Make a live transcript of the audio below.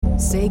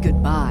Say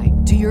goodbye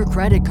to your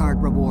credit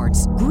card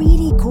rewards.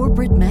 Greedy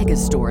corporate mega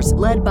stores,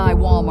 led by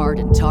Walmart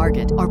and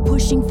Target, are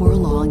pushing for a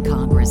law in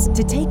Congress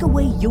to take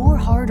away your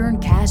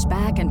hard-earned cash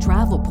back and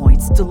travel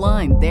points to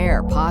line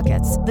their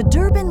pockets. The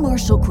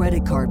Durbin-Marshall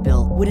credit card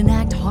bill would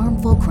enact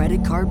harmful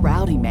credit card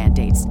routing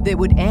mandates that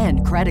would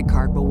end credit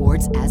card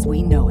rewards as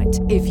we know it.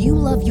 If you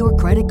love your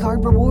credit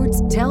card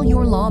rewards, tell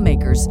your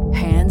lawmakers,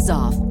 hands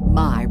off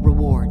my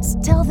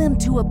rewards. Tell them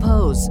to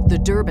oppose the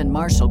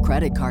Durbin-Marshall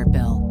credit card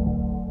bill.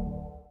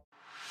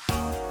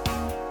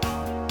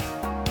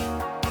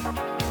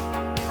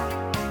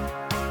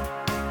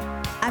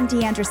 I'm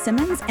Deandra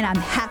Simmons, and I'm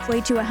halfway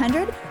to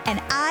 100,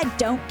 and I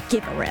don't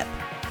give a rip.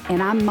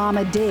 And I'm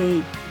Mama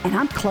D, and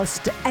I'm close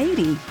to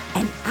 80,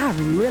 and I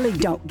really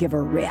don't give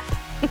a rip.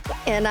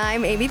 And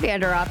I'm Amy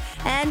Vanderoff,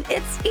 and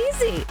it's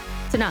easy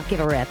to not give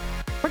a rip.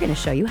 We're going to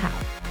show you how.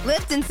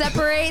 Lift and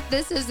separate.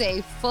 This is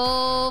a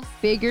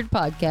full-figured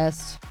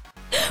podcast.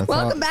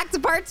 Welcome back to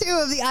part 2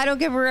 of the I Don't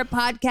Give a Rip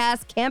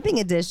podcast, camping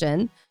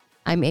edition.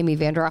 I'm Amy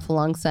Vanderoff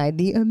alongside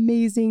the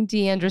amazing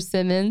Deandra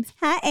Simmons.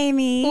 Hi,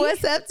 Amy.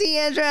 What's up,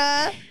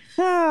 Deandra?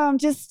 Oh, I'm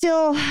just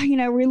still,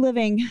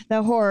 reliving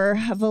the horror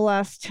of the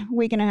last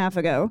week and a half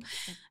ago.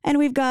 And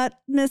we've got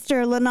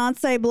Mr.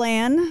 Lance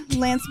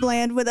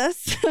Bland with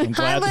us.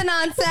 Hi,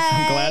 Lance.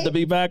 I'm glad to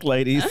be back,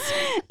 ladies.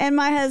 And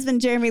my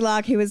husband, Jeremy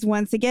Locke, who was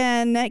once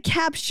again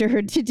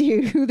captured to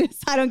do this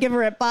I Don't Give a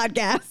Rip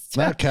podcast.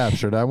 Not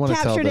captured. I want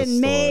to tell this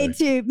and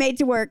story. made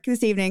to work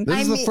this evening.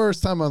 This is the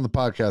first time on the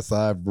podcast that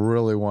I've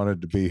really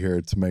wanted to be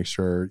here to make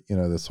sure,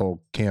 this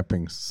whole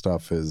camping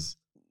stuff is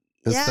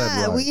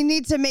yeah, right. We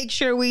need to make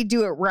sure we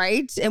do it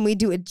right and we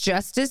do it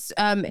justice.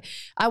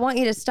 I want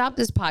you to stop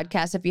this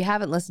podcast if you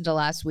haven't listened to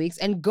last week's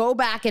and go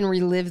back and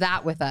relive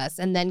that with us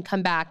and then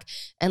come back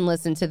and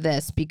listen to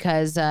this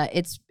because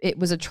it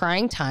was a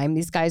trying time.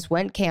 These guys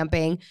went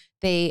camping.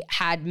 They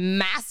had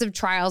massive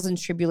trials and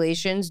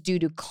tribulations due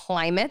to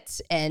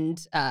climate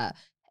and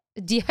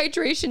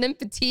dehydration and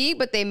fatigue,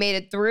 but they made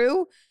it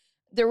through.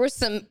 There was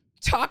some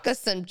talk of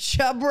some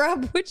chub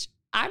rub, which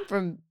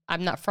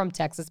I'm not from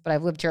Texas, but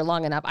I've lived here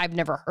long enough. I've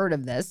never heard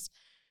of this.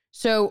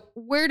 So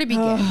where to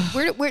begin?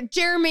 Where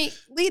Jeremy,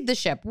 lead the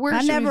ship. Where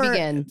should we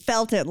begin?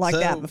 Felt it like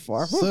that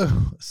before.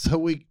 So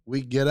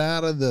we get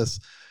out of this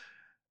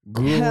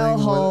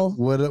grueling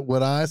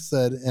what I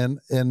said,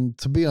 and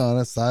to be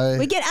honest,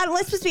 we get out.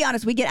 Let's just be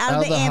honest. We get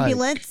out of the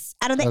ambulance.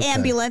 Out of the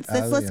ambulance.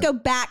 Let's go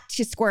back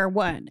to square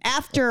one.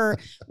 After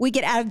we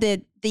get out of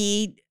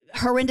the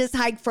horrendous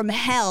hike from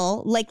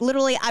hell, like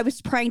literally I was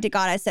praying to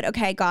God. I said,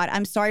 okay, God,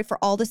 I'm sorry for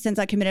all the sins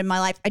I committed in my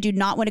life. I do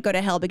not want to go to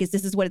hell because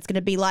this is what it's going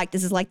to be like.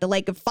 This is like the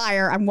lake of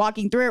fire. I'm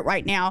walking through it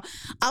right now.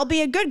 I'll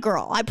be a good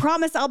girl. I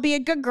promise I'll be a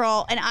good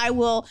girl, and I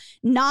will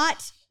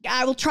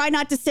try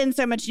not to sin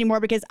so much anymore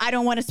because I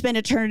don't want to spend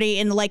eternity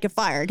in the lake of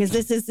fire because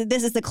this is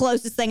the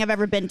closest thing I've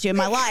ever been to in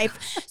my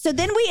life. So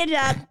then we ended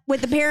up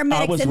with the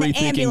paramedics and the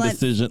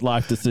ambulance.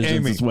 Life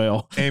decisions as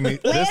well. Amy,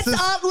 Lance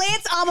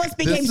almost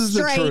became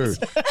straight.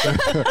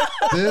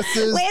 Lance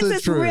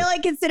is really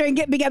considering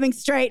becoming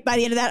straight by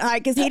the end of that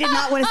hike because he did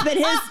not want to spend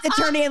his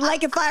eternity in the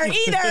lake of fire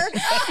either.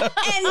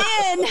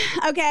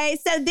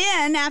 And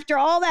then, after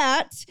all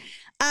that,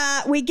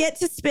 we get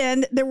to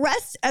spend the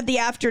rest of the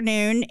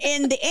afternoon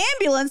in the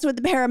ambulance with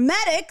the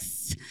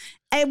paramedics,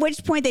 at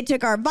which point they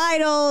took our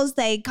vitals.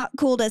 They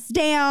cooled us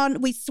down.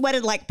 We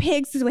sweated like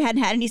pigs because we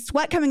hadn't had any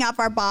sweat coming off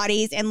our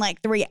bodies in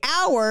like 3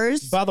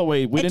 hours. By the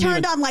way, it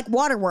turned on like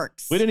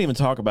waterworks. We didn't even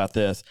talk about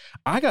this.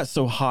 I got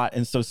so hot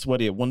and so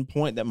sweaty at one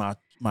point that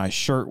my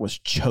shirt was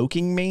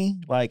choking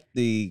me. Like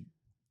it's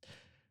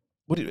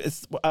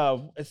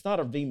not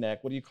a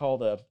V-neck. What do you call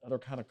the other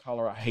kind of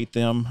collar? I hate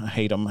them.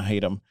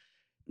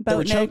 They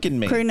were choking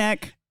me. Crew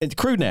neck. It's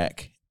crew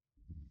neck.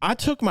 I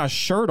took my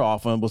shirt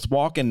off and was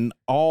walking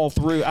all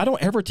through. I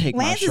don't ever take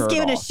my shirt off. Lance is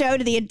giving a show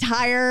to the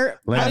entire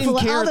buffalo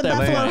herds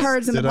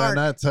in the park. Did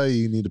I not tell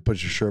you need to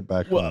put your shirt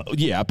back on? Well,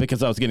 yeah,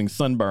 because I was getting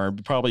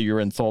sunburned. Probably you're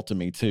insulting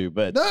me too,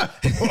 but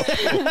put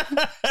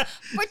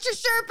your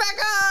shirt back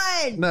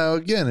on. No,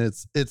 again,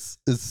 it's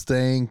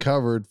staying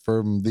covered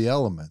from the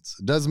elements.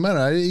 It doesn't matter.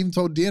 I even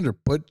told Deandra,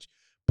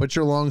 put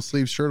your long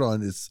sleeve shirt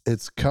on.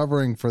 It's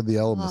covering for the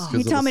elements.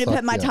 He told me to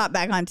put my top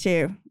back on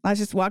too. I was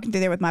just walking through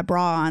there with my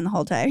bra on the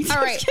whole day.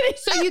 All right.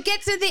 So you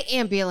get to the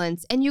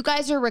ambulance and you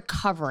guys are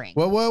recovering.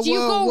 Do you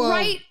go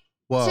right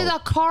to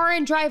the car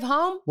and drive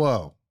home?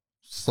 Whoa.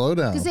 Slow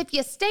down. Because if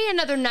you stay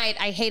another night,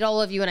 I hate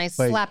all of you and I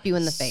slap you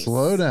in the face.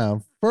 Slow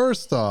down.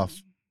 First off,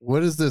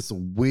 what is this?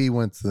 We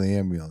went to the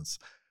ambulance.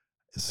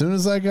 As soon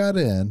as I got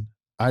in,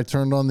 I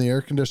turned on the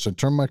air conditioner,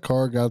 turned my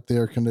car, got the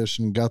air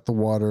conditioning, got the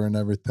water and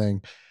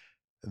everything.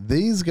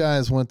 These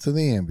guys went to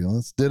the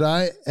ambulance. Did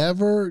I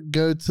ever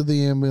go to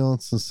the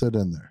ambulance and sit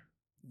in there?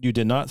 You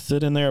did not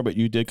sit in there, but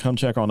you did come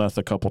check on us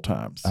a couple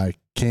times. I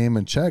came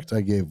and checked.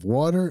 I gave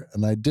water,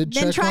 and I did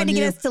check on you. Then trying to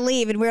get us to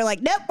leave, and we were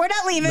like, nope, we're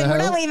not leaving. We're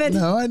not leaving.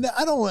 No,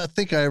 I don't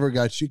think I ever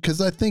got you,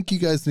 because I think you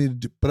guys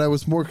needed to, but I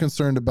was more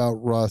concerned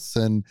about Russ,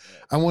 and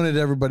I wanted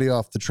everybody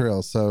off the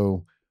trail.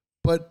 So,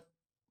 but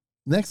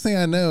next thing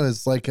I know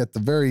is like at the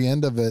very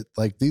end of it,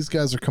 like these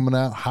guys are coming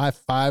out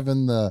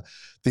high-fiving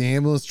the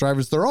ambulance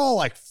drivers. They're all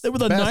like they were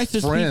the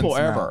nicest people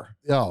ever.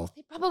 Yo,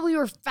 They probably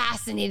were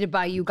fascinated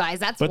by you guys.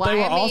 That's but why.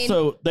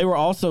 they were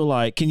also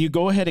like, can you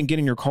go ahead and get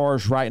in your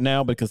cars right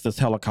now because this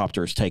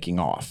helicopter is taking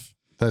off.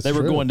 They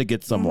were going to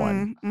get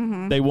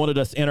someone. They wanted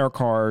us in our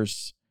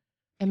cars.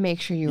 And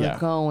make sure you were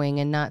going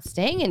and not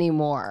staying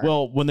anymore.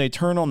 Well, when they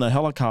turn on the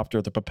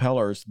helicopter, the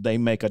propellers, they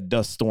make a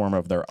dust storm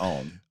of their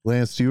own.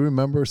 Lance, do you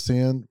remember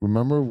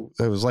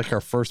it was like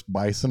our first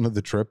bison of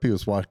the trip. He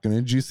was walking in.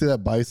 Did you see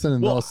that bison?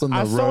 And all of a sudden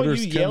the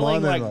rotors came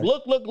on. Like,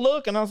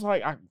 look. And I was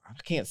like, I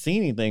can't see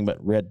anything but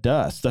red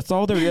dust. That's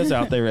all there is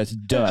out there is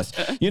dust.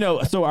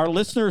 So our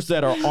listeners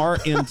that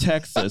aren't in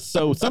Texas.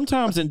 So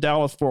sometimes in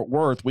Dallas-Fort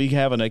Worth, we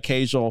have an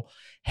occasional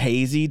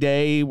hazy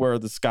day where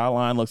the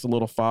skyline looks a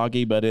little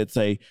foggy, but it's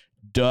a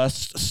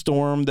dust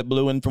storm that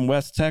blew in from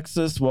West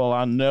Texas. Well,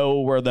 I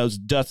know where those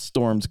dust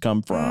storms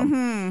come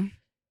from.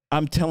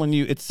 I'm telling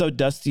you, it's so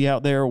dusty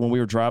out there. When we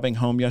were driving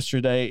home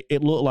yesterday,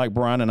 it looked like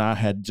Brian and I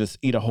had just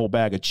eat a whole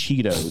bag of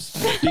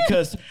Cheetos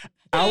because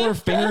our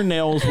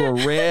fingernails were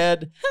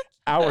red.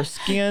 Our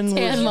skin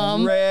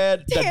was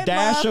red.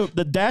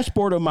 The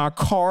dashboard of my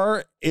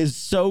car is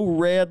so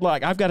red.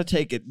 Like I've got to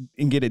take it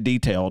and get it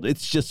detailed.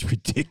 It's just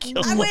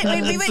ridiculous. So we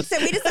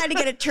decided to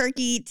go to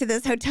Turkey to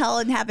this hotel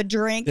and have a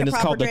drink. And it's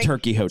called the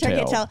Turkey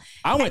Hotel.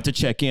 I went to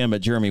check in,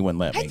 but Jeremy wouldn't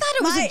let me. I thought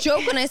it was a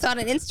joke when I saw it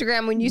on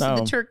Instagram when you said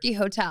the Turkey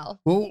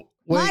Hotel. Well,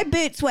 my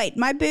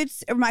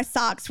boots or my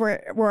socks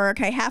were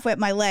okay halfway up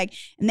my leg,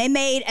 and they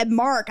made a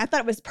mark. I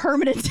thought it was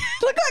permanent.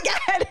 Looked like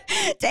I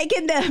had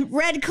taken the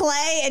red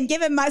clay and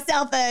given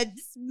myself a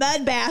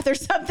mud bath or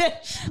something.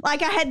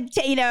 Like I had,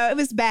 it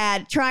was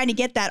bad trying to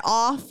get that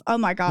off. Oh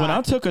my God. When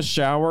I took a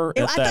shower,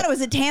 I thought it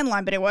was a tan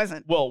line, but it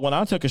wasn't. Well, when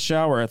I took a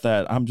shower at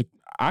that,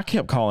 I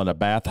kept calling it a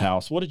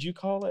bathhouse. What did you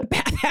call it?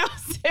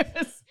 Bathhouse. It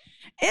was.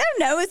 I don't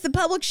know. It's the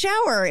public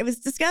shower. It was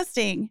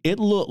disgusting. It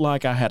looked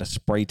like I had a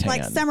spray tan.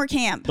 Like summer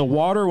camp. The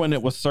water, when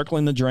it was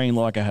circling the drain,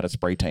 looked like I had a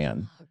spray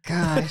tan. Oh,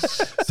 gosh.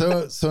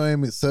 So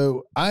Amy,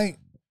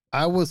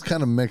 I was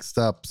kind of mixed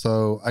up.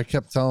 So I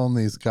kept telling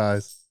these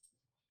guys,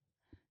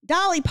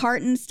 Dolly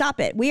Parton, stop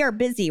it. We are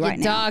busy right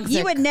now.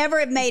 You would never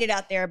have made it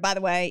out there, by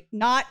the way.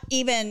 Not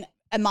even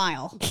a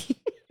mile.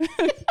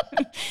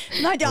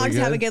 My dogs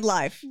have a good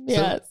life.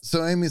 Yes.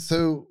 So Amy,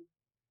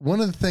 one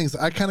of the things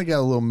I kind of got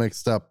a little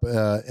mixed up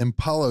in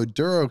Palo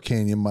Duro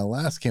Canyon, my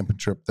last camping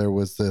trip, there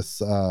was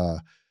this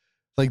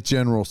like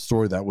general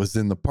store that was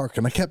in the park.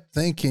 And I kept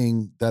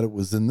thinking that it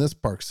was in this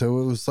park. So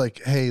it was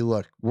like, hey,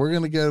 look, we're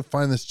going to go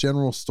find this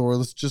general store.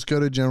 Let's just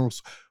go to general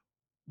store.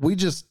 We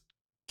just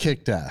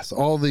kicked ass.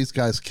 All these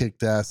guys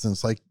kicked ass. And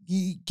it's like,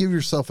 you give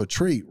yourself a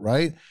treat,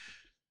 right?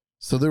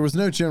 So there was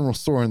no general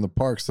store in the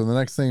park. So the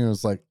next thing it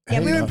was like,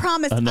 hey, we were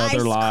promised ice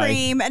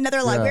cream,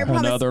 another lie. Yeah. We were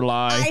promised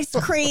ice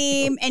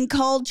cream and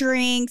cold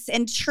drinks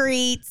and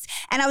treats.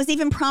 And I was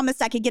even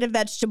promised I could get a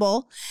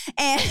vegetable.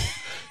 And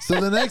so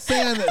the next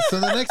thing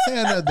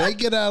I know, they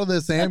get out of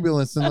this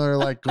ambulance and they're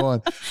like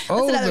going,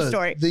 oh,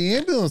 the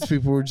ambulance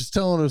people were just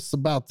telling us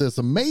about this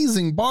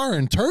amazing bar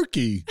in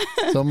Turkey.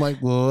 So I'm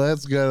like, well,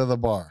 let's go to the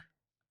bar.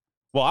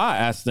 Well, I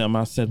asked them,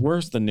 I said,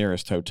 where's the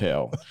nearest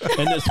hotel?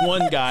 And this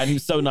one guy, and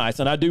he's so nice,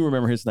 and I do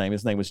remember his name.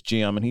 His name was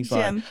Jim, and he's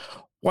like,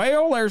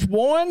 well, there's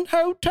one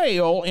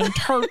hotel in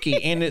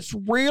Turkey, and it's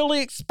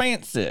really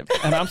expensive.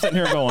 And I'm sitting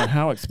here going,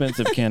 how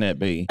expensive can it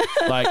be?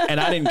 Like, and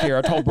I didn't care.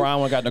 I told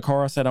Brian when I got in the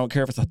car, I said, I don't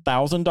care if it's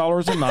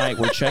 $1,000 a night.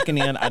 We're checking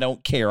in. I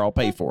don't care. I'll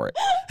pay for it.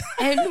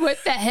 And what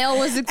the hell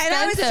was expensive? And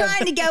I was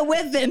trying to go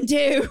with them,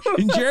 too.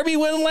 And Jeremy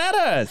wouldn't let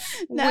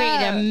us. No.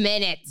 Wait a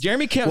minute.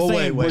 Jeremy kept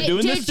saying, we're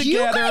doing this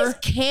together. Did you guys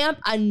camp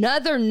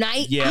another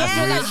night?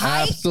 Yes.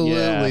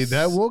 Absolutely. Yes.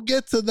 That we'll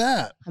get to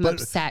that. I'm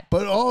upset.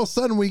 But all of a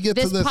sudden we get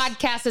to this. This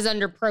podcast is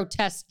under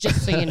protest,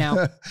 just so you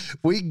know.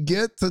 We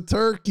get to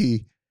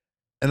Turkey.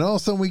 And all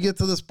of a sudden we get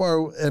to this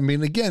bar. I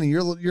mean, again,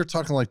 you're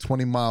talking like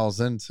 20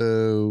 miles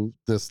into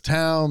this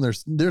town.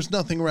 There's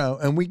nothing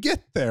around. And we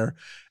get there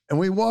and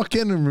we walk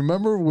in and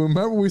remember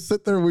we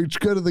sit there, we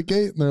go to the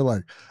gate and they're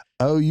like,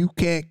 oh, you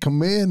can't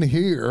come in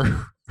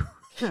here.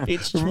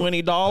 It's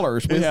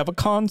 $20. We have a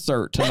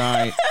concert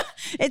tonight.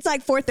 It's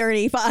like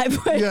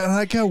 4:35. Yeah, and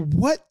I go,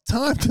 what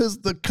time does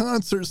the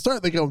concert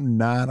start? They go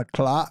 9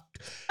 o'clock.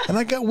 And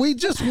I go, we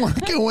just want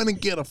to go in and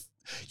get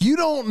you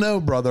don't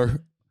know,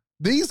 brother.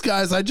 These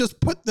guys, I just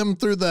put them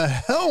through the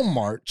hell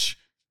march.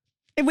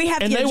 And we have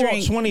to get a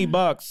drink. Want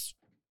 $20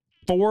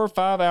 4 or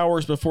 5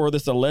 hours before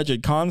this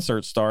alleged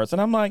concert starts.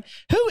 And I'm like,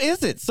 who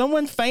is it?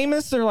 Someone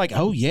famous? They're like,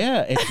 oh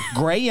yeah, it's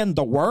Gray and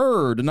the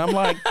Word. And I'm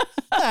like,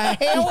 the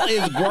hell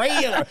is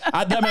Gray?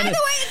 By the way,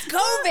 it's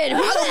COVID.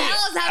 Who the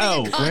hell is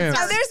having a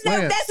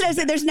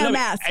concert? There's no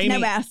mask. Amy, no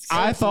masks.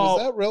 I thought,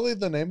 was that really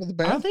the name of the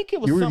band? I think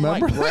it was something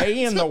like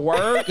Gray and the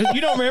Word.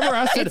 You don't remember?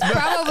 I said,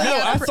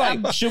 I was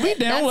like, should we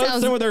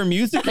download some of their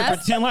music and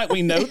pretend like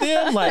we know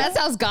them? Like, that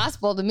sounds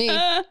gospel to me.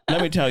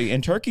 Let me tell you,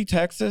 in Turkey,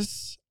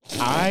 Texas,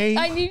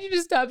 I need you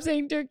to stop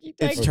saying Turkey,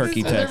 Texas. It's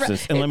Turkey,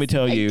 Texas. And let me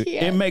tell you,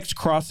 it makes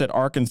CrossFit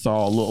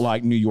Arkansas look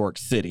like New York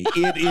City.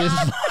 It is.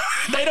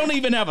 They don't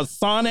even have a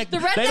Sonic. The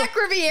Redneck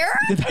Riviera?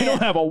 They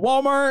don't have a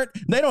Walmart.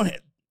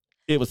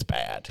 It was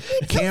bad.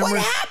 Cameron,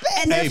 what happened?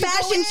 And their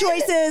fashion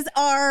choices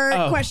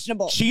are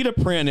questionable. Cheetah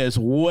print is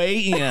way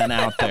in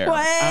out there.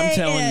 I'm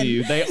telling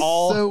you, they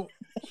all.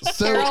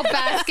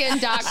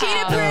 CarolBaskin.com.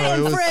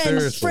 Cheetah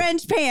print and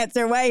fringe pants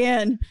are way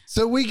in.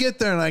 So we get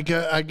there and I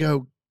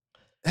go,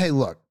 hey,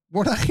 look,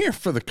 we're not here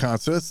for the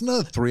concert. It's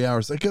another 3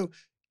 hours. I go,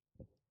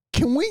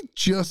 can we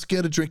just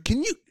get a drink?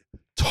 Can you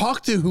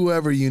talk to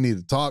whoever you need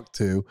to talk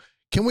to?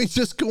 Can we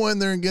just go in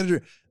there and get a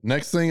drink?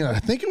 Next thing, I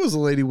think it was a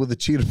lady with a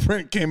cheetah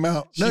print came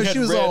out. She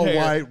was all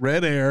white,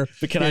 red hair.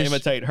 But can I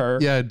imitate her?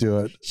 Yeah, do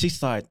it.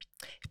 She's like,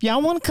 if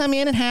y'all want to come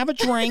in and have a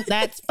drink,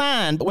 that's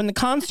fine. But when the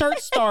concert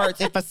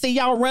starts, if I see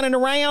y'all running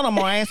around, I'm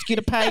going to ask you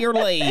to pay your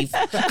leave.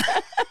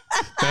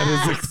 That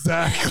is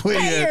exactly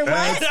it.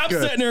 I'm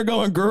sitting there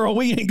going, girl,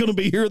 we ain't going to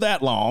be here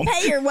that long.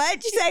 Pay your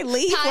what? Did you say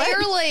leave? Pay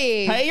your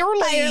leave. Pay your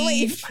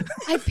leave.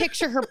 I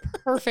picture her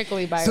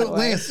perfectly, by the way. So,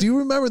 Lance, do you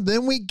remember?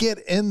 Then we get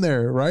in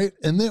there, right?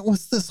 And then it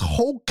was this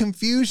whole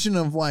confusion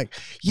of like,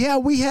 yeah,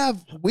 we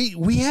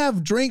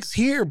have drinks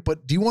here,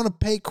 but do you want to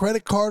pay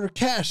credit card or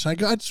cash? I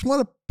go, I just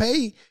want to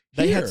pay.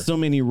 They had so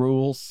many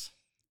rules.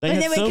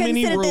 And then we couldn't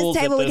sit at this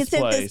table. We could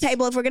sit at this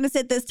table. If we're going to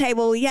sit at this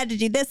table, we had to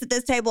do this at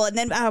this table. And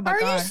then, oh my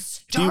God. Are you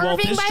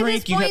starving by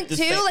this point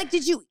too? Like,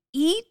 did you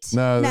eat?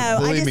 No,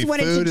 I just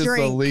wanted to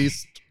drink. Food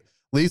is the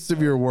least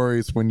of your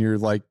worries when you're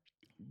like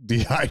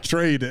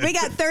dehydrated. We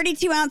got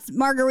 32-ounce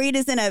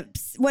margaritas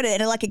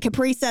in like a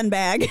Capri Sun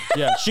bag.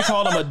 Yeah, she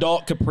called them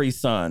adult Capri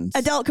Suns.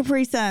 Adult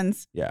Capri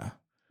Suns. Yeah.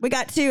 We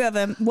got 2 of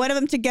them. One of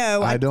them to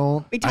go. I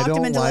don't like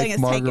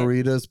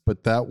margaritas,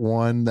 but that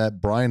one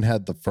that Brian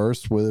had the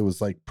first with, it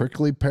was like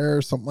prickly pear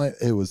or something like.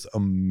 It was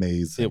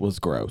amazing. It was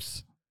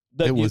gross.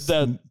 The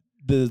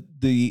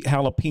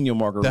jalapeno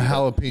margarita. The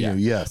jalapeno,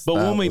 yes. But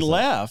when we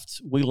left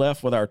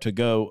with our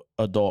to-go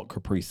adult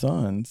Capri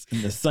Suns,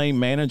 and the same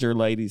manager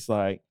lady's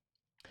like,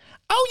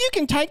 oh, you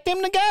can take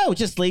them to go.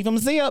 Just leave them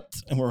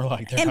zipped. And we're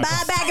like, and buy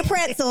a bag of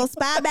pretzels.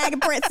 Buy a bag of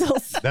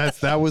pretzels.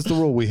 That was the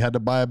rule. We had to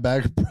buy a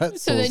bag of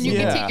pretzels. So then you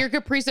can take your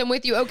Capri Sun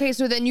with you. Okay,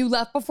 so then you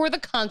left before the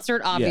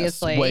concert,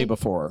 obviously. Yes, way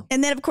before.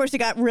 And then, of course, it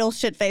got real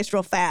shit-faced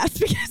real fast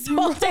because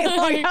all day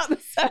long out in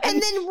the sun.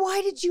 And then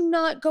why did you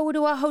not go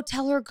to a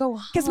hotel or go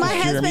home? Because my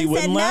husband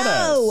said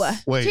no.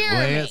 Wait,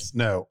 Lance,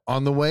 no.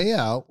 On the way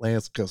out,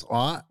 Lance goes,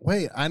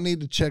 wait, I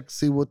need to check to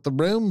see what the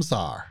rooms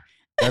are.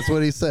 That's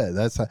what he said.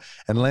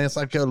 And Lance,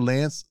 I go,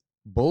 Lance,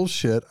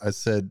 bullshit. I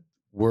said,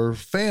 we're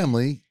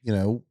family, you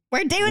know.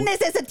 We're doing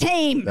this as a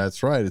team.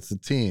 That's right. It's a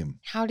team.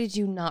 How did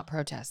you not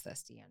protest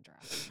this, Deandra?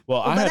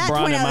 Well, I had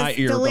Brian in my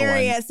ear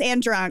delirious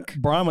and drunk.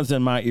 Brian was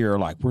in my ear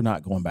like, we're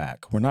not going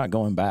back. We're not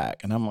going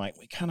back. And I'm like,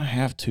 we kind of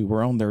have to.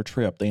 We're on their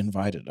trip. They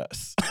invited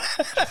us.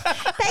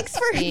 Thanks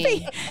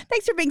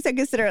for being so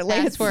considerate,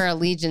 Lance. That's where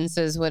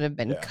allegiances would have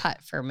been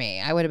cut for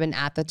me. I would have been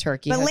at the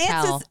Turkey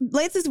Hotel.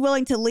 Lance is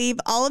willing to leave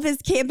all of his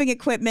camping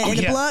equipment and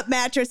a blow-up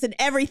mattress and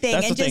everything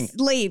and just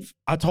leave.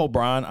 I told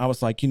Brian, I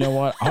was like, you know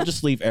what? I'll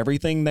just leave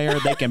everything there.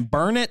 They can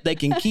burn it. They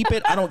can keep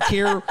it. I don't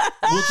care.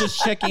 We'll just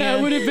check in.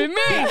 That would have been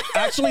me.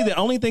 Actually, the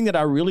only thing that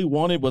I really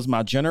wanted was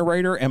my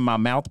generator and my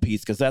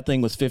mouthpiece because that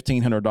thing was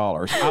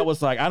 $1,500. I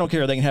was like, I don't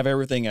care. They can have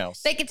everything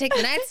else. They can take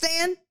the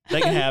nightstand.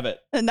 They can have it.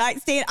 The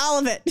nightstand, all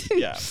of it.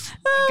 Yeah.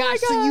 Oh gosh,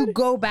 so you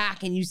go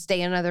back and you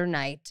stay another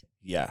night.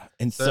 Yeah.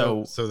 And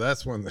so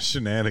that's when the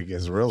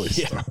shenanigans really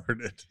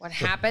started. What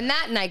happened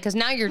that night? Because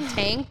now you're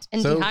tanked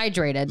and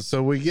dehydrated.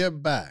 So we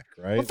get back,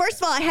 right? Well, first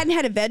of all, I hadn't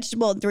had a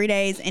vegetable in 3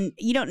 days, and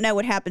you don't know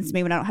what happens to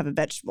me when I don't have a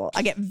vegetable.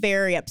 I get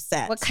very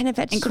upset. What kind of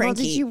vegetable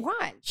did you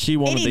want? She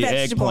wanted the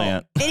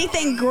eggplant.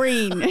 Anything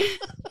green.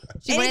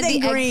 She wanted the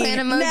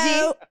eggplant emoji?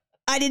 No,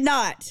 I did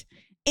not.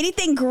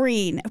 Anything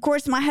green. Of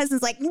course, my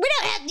husband's like, we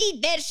don't have to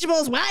eat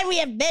vegetables. Why do we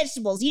have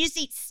vegetables? You just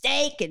eat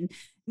steak and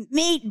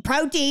meat and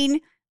protein.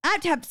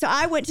 So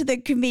I went to the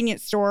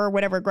convenience store or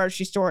whatever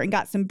grocery store and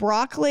got some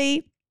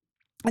broccoli.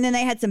 And then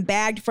they had some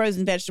bagged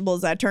frozen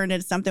vegetables I turned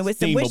into something with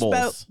some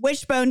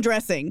wishbone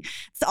dressing.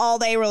 That's all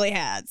they really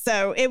had.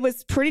 So it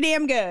was pretty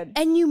damn good.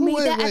 And you made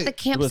that at the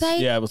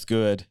campsite? It was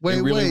good.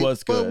 It really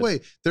was good. But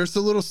wait, there's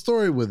a little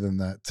story within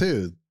that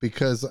too.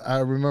 Because I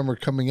remember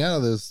coming out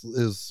of this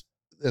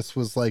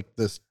was like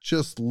this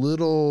just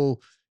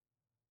little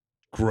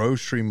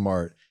grocery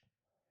mart.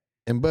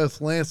 And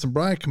both Lance and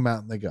Brian come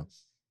out and they go,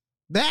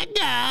 that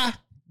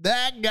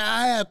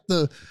guy at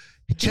the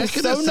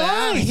checking us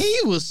out, he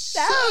was so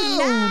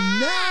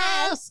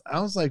nice. I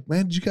was like,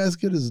 man, did you guys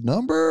get his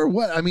number?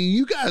 What? I mean,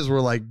 you guys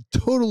were like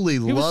totally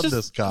love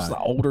this guy. He was the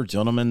older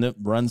gentleman that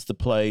runs the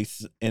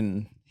place,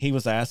 and he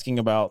was asking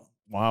about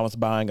why I was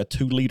buying a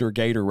 2-liter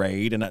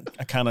Gatorade, and I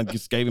kind of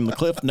just gave him the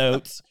Cliff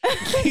Notes.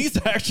 He's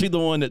actually the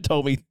one that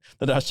told me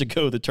that I should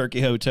go to the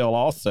Turkey Hotel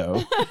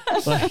also.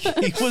 Like,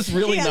 he was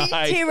really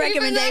nice. 2 recommendations.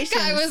 Even that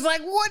guy was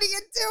like, what are you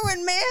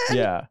doing, man?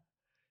 Yeah.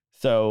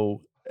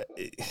 So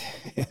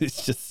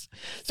it's just.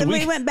 So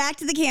we went back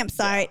to the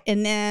campsite,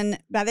 and then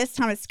by this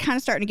time it's kind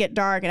of starting to get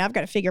dark, and I've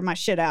got to figure my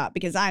shit out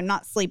because I'm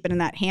not sleeping in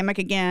that hammock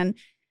again.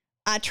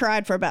 I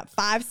tried for about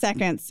 5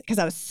 seconds because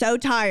I was so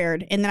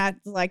tired. And then I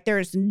was like,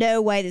 there's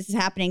no way this is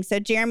happening. So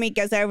Jeremy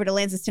goes over to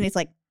Lance's tent. He's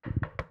like,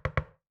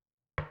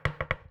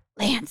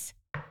 Lance.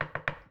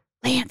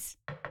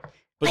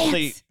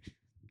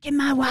 Can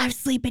my wife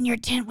sleep in your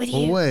tent with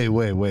you?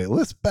 Wait.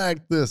 Let's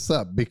back this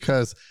up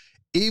because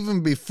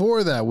even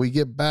before that, we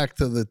get back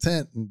to the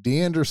tent and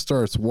Deandra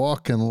starts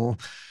walking.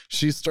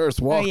 She starts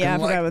walking. Oh, yeah, I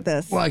forgot about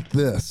this. Like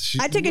this.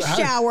 I took a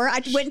shower.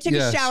 I went and took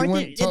a shower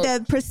at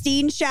the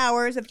pristine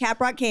showers of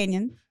Caprock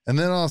Canyon. And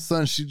then all of a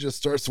sudden, she just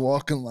starts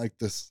walking like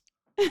this.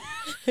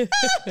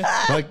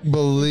 Like,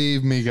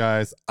 believe me,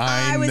 guys,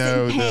 I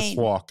know this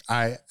walk.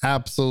 I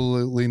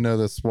absolutely know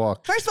this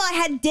walk. First of all, I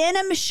had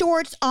denim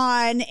shorts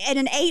on at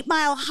an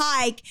 8-mile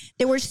hike.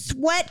 They were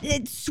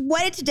sweated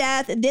to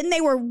death. And then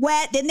they were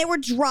wet. Then they were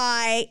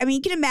dry. I mean,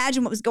 you can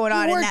imagine what was going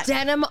on in that.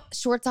 Denim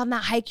shorts on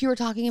that hike you were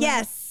talking about?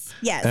 Yes.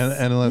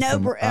 And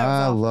listen,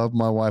 I love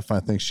my wife. I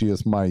think she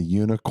is my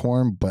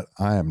unicorn, but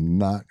I am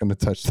not going to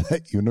touch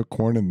that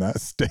unicorn in that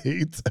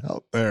state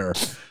out there.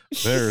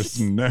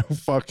 There's no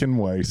fucking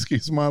way.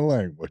 Excuse my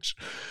language.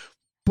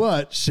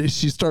 But she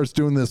starts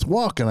doing this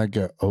walk, and I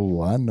go,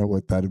 oh, I know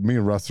what that is. Me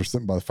and Russ are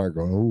sitting by the fire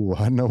going, oh,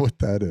 I know what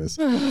that is.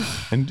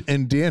 and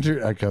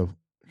Deandra, I go,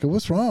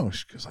 what's wrong?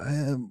 She goes,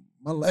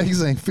 my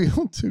legs ain't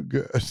feeling too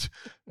good.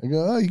 I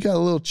go, oh, you got a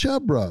little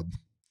chub rub.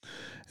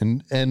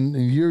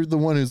 And you're the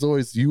one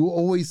you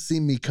always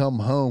see me come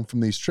home from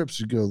these trips.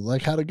 You go,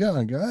 like, how'd it go?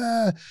 I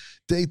go,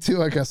 day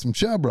 2, I got some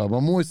chub rub.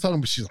 I'm always talking,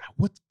 but she's like,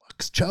 what the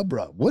fuck's chub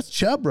rub? What's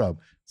chub rub?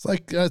 It's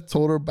like, I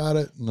told her about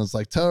it and I was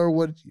like, tell her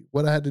what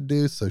I had to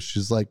do. So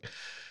she's like,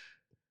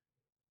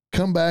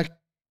 come back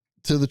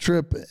to the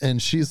trip.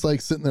 And she's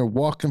like sitting there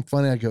walking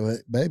funny. I go, hey,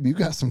 babe, you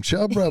got some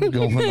chub rub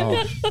going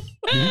on.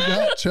 You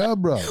got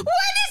chub rub. What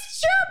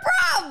is chub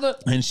rub?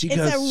 And she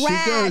goes, on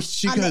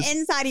the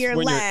inside of your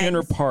when legs. Your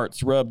inner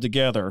parts rub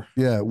together.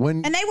 Yeah.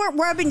 And they weren't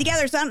rubbing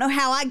together, so I don't know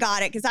how I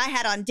got it because I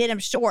had on denim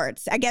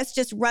shorts. I guess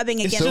just rubbing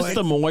against. It's just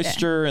the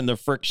moisture and the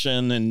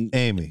friction and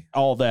Amy,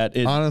 all that.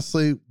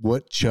 Honestly,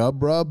 what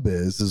chub rub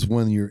is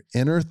when your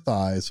inner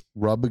thighs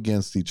rub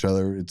against each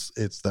other.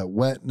 It's that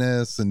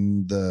wetness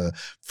and the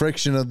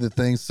friction of the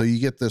things, so you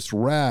get this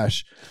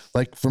rash.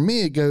 Like for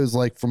me, it goes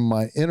like from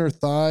my inner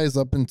thighs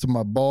up into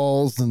my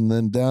balls and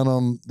then down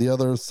on the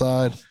other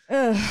side.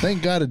 Ugh.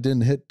 Thank God it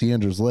didn't hit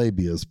Deandra's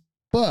labias,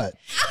 but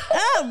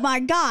oh my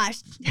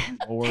gosh,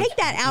 take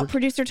that out,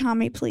 producer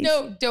Tommy, please.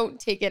 No, don't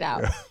take it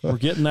out. We're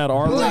getting that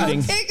R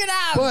rating. Take it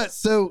out. But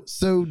so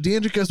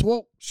Deandra goes,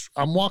 well,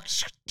 I'm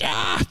walking.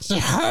 It's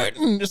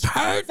hurting. It's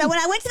hurting. So when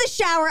I went to the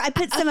shower, I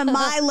put some of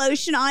my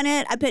lotion on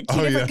it. I put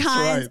two different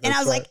kinds, and I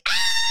was like, ah!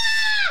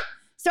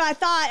 So I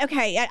thought,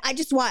 okay,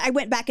 I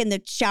went back in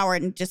the shower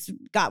and just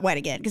got wet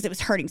again because it was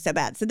hurting so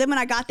bad. So then when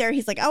I got there,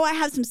 he's like, oh, I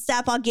have some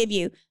stuff I'll give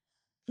you.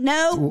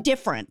 No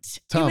different.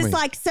 Tommy. It was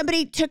like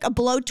somebody took a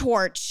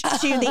blowtorch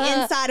to the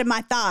inside of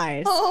my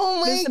thighs. Oh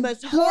my God. It was the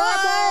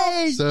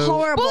most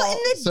horrible. Well,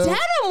 and the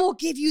denim will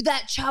give you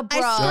that chub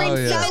rub. I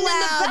screamed so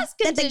loud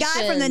that the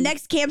guy from the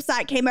next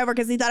campsite came over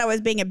because he thought I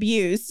was being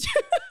abused.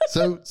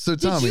 So Tommy.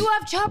 Did you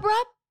have chub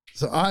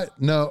rub?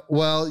 No.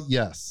 Well,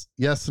 yes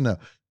and no.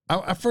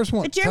 I first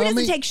want. But Jeremy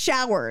doesn't take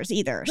showers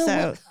either. No,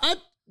 so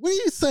what are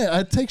you saying?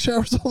 I take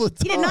showers all the time.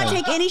 He did not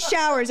take any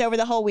showers over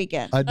the whole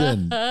weekend. I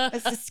didn't.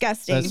 That's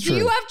disgusting. That's true.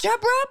 Do you have chub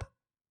rub?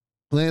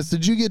 Lance,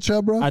 did you get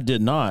chub rub? I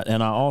did not,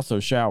 and I also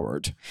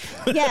showered.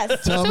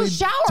 Yes. Tommy,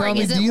 so showering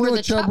Tommy, isn't do you know where what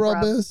the chub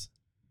rub is?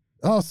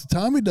 Oh, so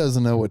Tommy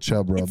doesn't know what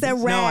chub rub It's is. a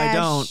rash. No, I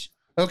don't.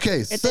 Okay,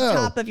 it's the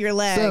top of your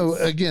legs. So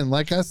again,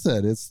 like I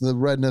said, it's the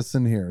redness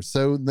in here.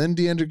 So then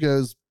Deandra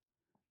goes,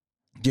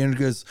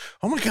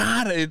 oh my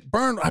God, it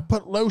burned. I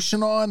put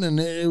lotion on and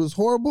it was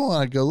horrible.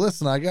 And I go,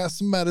 listen, I got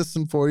some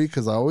medicine for you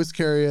because I always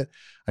carry it.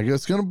 I go,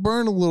 it's going to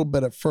burn a little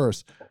bit at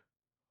first.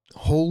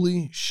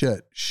 Holy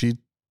shit.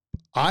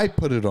 I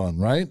put it on,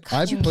 right?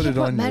 God, I put it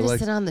on your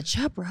legs. Medicine on the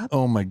chub rub.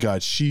 Oh my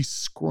God. She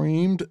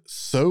screamed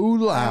so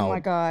loud. Oh my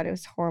God. It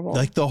was horrible.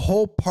 Like the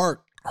whole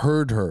park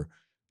heard her.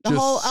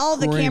 All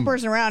the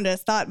campers around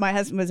us thought my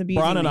husband was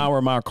abusing Brian and me. I were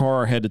in my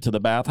car headed to the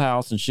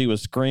bathhouse, and she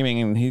was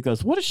screaming, and he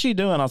goes, "What is she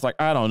doing?" I was like,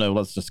 "I don't know.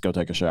 Let's just go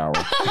take a shower."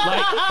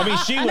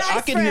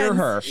 I could hear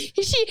her.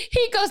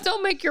 He goes,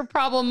 "Don't make your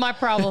problem my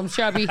problem,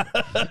 Chubby,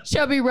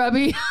 Chubby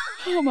Rubby."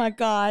 Oh my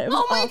God!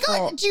 Oh my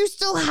God! Do you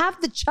still have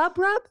the chub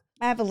rub?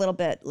 I have a little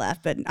bit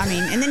left, but I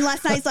mean, and then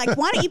last night he's like,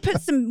 "Why don't you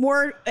put some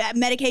more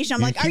medication?"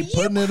 I'm like, "Are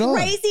you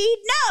crazy?"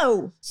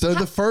 No. So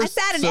I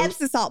sat in an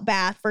Epsom salt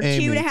bath for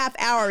Amy, 2.5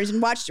 hours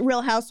and watched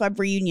Real Housewives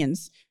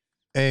reunions.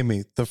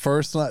 Amy, the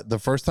first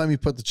time you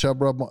put the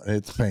chub rub on,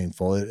 it's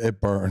painful.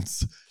 It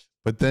burns,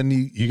 but then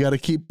you got to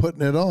keep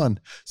putting it on.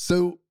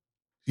 So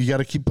you got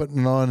to keep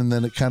putting it on, and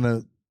then it kind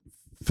of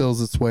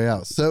fills its way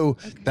out. So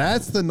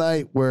that's the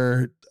night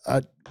where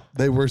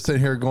they were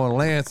sitting here going,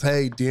 Lance,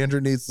 hey,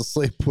 Deandra needs to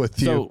sleep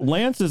with you. So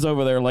Lance is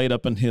over there laid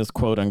up in his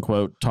quote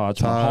unquote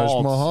Taj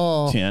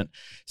Mahal tent.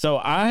 So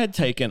I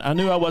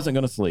knew I wasn't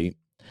going to sleep.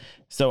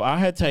 So I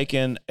had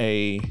taken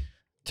a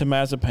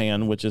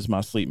temazepam, which is my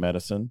sleep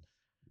medicine.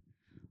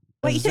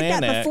 Wait, you took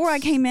that before I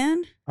came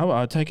in?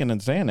 I taken a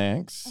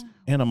Xanax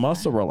and a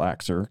muscle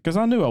relaxer because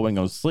I knew I wasn't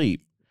going to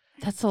sleep.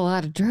 That's a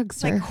lot of drugs,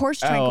 sir. Like horse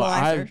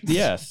tranquilizer.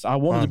 Yes, I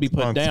wanted to be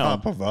put down. On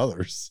top of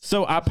others.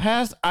 So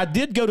I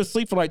did go to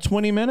sleep for like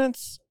 20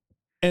 minutes.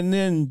 And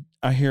then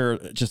I hear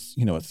just,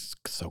 it's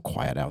so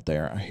quiet out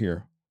there. I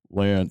hear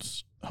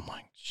Lance. I'm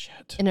like,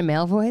 shit. In a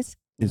male voice?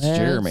 It's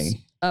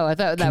Jeremy. Oh, I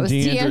thought that was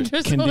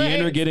Deandra's. Can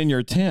Deandra get in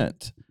your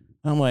tent?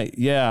 I'm like,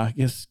 yeah,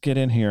 just get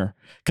in here.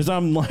 Because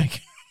I'm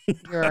like,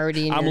 you're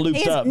already in I'm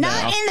looped up He's now.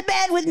 not in the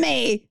bed with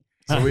me.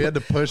 So we had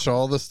to push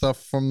all the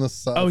stuff from the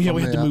side. Oh, yeah,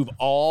 we had to move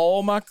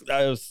all my...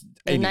 Your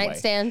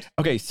nightstand?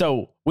 Okay,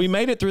 so we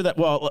made it through that.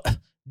 Well,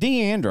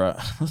 Deandra,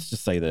 let's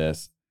just say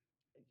this.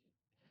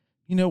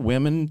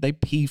 Women, they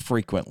pee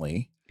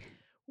frequently.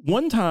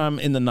 One time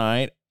in the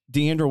night,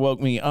 Deandra woke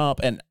me up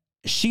and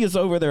she is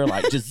over there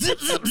like just zip,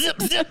 zip,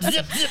 zip, zip,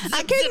 zip, zip.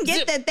 I couldn't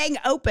get the thing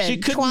open. She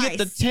couldn't get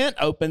the tent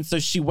open, so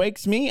she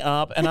wakes me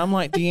up and I'm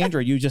like,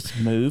 Deandra, you just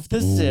move the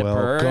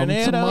zipper and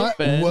it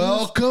opens.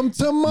 Welcome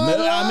to my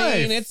life. I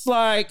mean, it's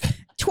like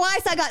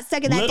twice I got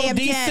stuck in that little damn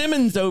D. tent.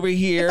 Simmons over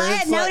here. If I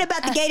had known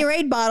about the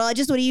Gatorade bottle, I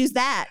just would have used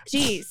that.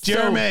 Jeez.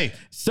 Jeremy.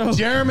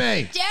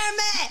 Jeremy.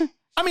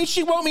 I mean,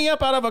 she woke me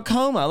up out of a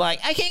coma. Like,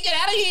 I can't get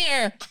out of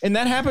here. And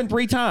that happened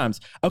 3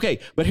 times. Okay,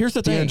 but here's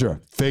the thing.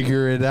 Deandra,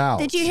 figure it out.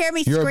 Did you hear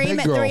me You're scream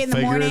at 3 in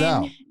the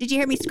morning? Did you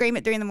hear me scream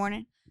at 3 in the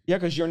morning? Yeah,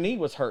 because your knee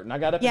was hurting. I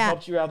got up and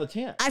helped you out of the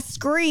tent. I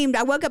screamed.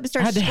 I woke up and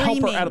started screaming. I had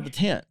to help her out of the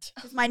tent.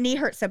 Because my knee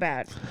hurt so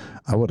bad.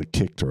 I would have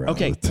kicked her out of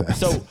the tent.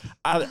 So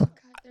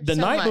the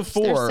night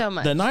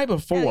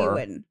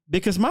before,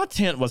 because my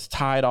tent was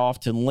tied off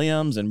to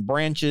limbs and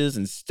branches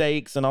and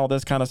stakes and all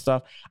this kind of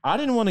stuff, I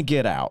didn't want to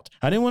get out.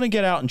 I didn't want to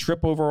get out and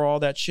trip over all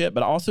that shit,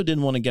 but I also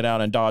didn't want to get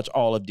out and dodge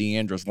all of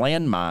Deandra's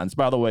landmines.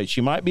 By the way,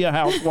 she might be a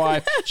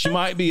housewife, she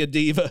might be a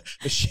diva,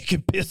 but she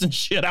can piss and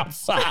shit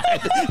outside.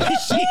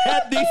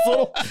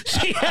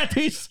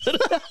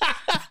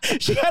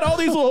 she had all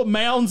these little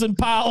mounds and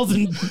piles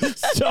and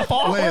stuff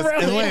all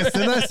around. And Lance,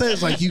 didn't I say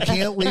it's like you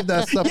can't leave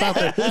that stuff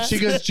out there? She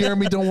goes,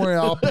 Jeremy, don't worry,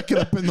 I'll pick it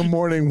up in the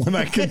morning when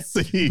I can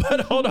see.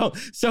 But hold on.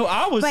 So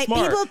I was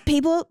smart.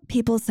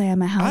 People say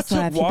I'm a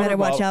housewife. You better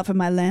watch out for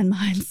my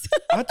landmines.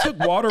 I took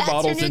water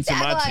bottles into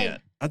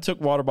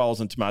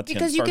my tent.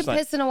 Because you can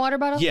piss in a water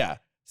bottle? Yeah.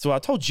 So I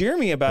told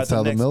Jeremy about it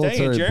the next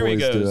day. And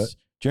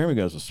Jeremy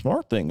goes, a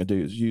smart thing to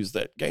do is use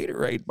that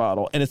Gatorade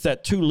bottle. And it's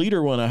that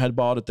 2-liter one I had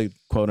bought at the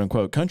quote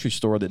unquote country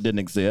store that didn't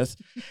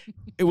exist,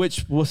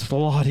 which was a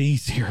lot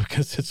easier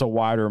because it's a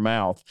wider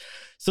mouth.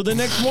 So the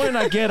next morning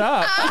I get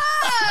up.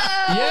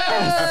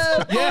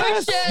 Yes.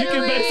 You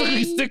can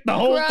basically stick the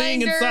whole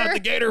thing inside the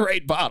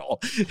Gatorade bottle.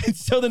 And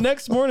so the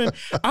next morning,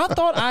 I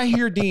thought I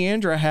hear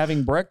Deandra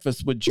having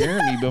breakfast with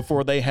Jeremy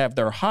before they have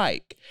their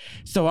hike.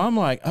 So I'm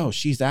like, oh,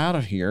 she's out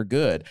of here.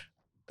 Good.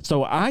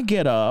 So I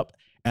get up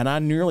and I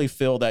nearly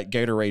fill that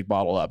Gatorade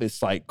bottle up.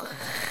 It's like,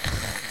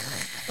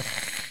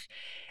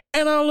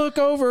 and I look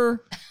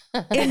over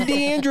and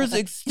Deandra's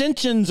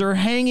extensions are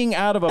hanging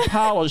out of a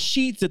pile of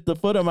sheets at the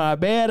foot of my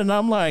bed. And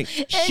I'm like,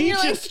 she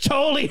just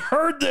totally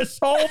heard this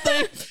whole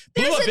thing.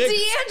 There's a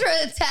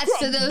Deandra attached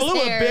to those blew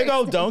hairs. A big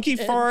old donkey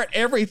fart,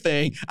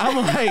 everything. I'm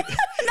like,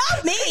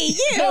 not me,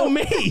 you. No,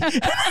 me.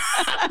 And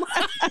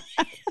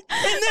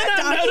then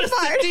I noticed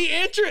that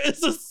Deandra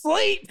is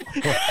asleep.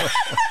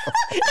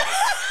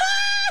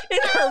 In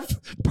her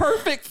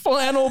perfect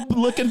flannel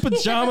looking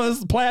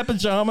pajamas, plaid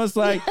pajamas,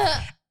 like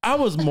I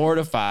was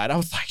mortified. I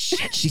was like,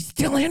 shit, she's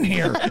still in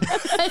here.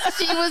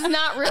 She was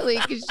not really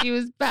because she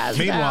was passed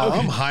Meanwhile, out.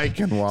 I'm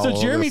hiking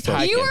So Jeremy's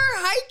hiking. You were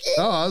hiking?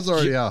 Oh, I was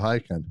already out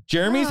hiking.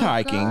 Jeremy's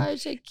hiking.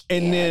 Gosh,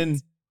 and then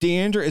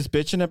Deandra is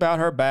bitching about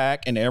her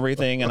back and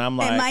everything. And I'm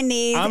like, and my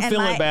knees, I'm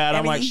feeling bad. Everything.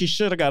 I'm like, she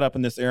should have got up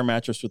in this air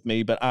mattress with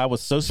me, but I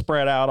was so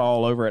spread out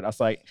all over it. I was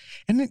like,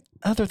 and the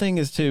other thing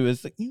is too,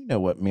 is that you know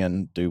what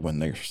men do when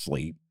they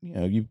sleep.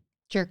 You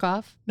jerk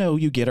off? No,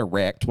 you get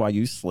erect while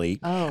you sleep.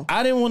 Oh.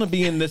 I didn't want to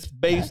be in this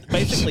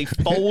basically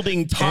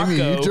folding taco.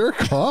 Amy, you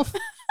jerk off?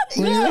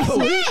 No,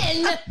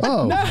 men.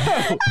 Oh. No.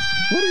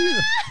 What are you?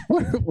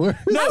 Where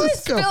I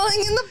was filling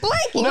in the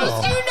blank. You know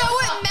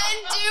what men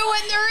do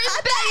when they're in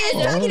bed.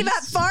 You're talking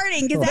about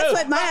farting because that's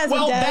what my husband does.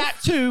 Well, that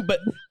too, but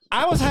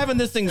I was having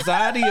this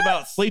anxiety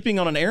about sleeping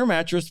on an air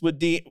mattress with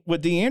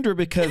Deandra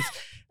because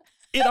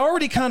it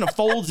already kind of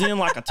folds in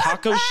like a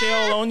taco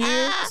shell on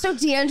you. So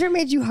Deandra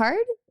made you hard?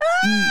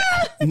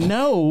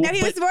 No. No,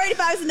 he was worried if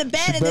I was in the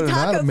bed and better the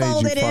not taco have made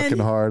folded you fucking in.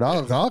 hard.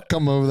 I'll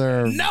come over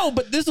there. No,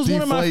 but this is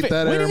one of my deflate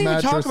that we air didn't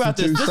even talk mattress about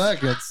in this. 2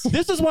 seconds.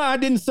 This is why I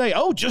didn't say,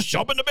 "Oh, just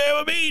jump in the bed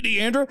with me,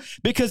 Deandra,"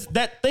 because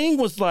that thing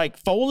was like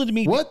folded to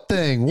me. What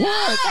thing?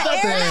 What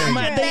thing?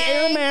 The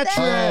air mattress.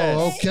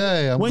 Oh,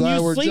 okay. I'm when glad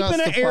you we're sleep in an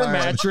air justified.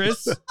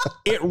 mattress,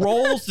 it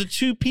rolls the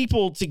 2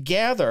 people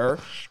together,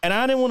 and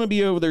I didn't want to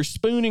be over there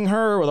spooning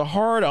her with a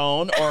hard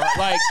on or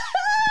like.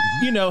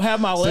 Have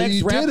my So legs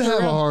you wrapped did have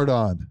around. a hard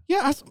on. Yeah,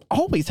 I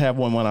always have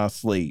one when I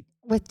sleep.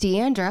 With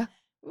Deandra.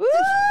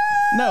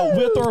 No,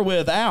 with or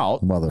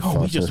without. Motherfucker.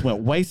 Oh, we just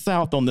went way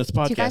south on this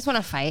podcast. Do you guys want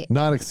to fight?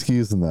 Not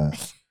excusing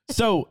that.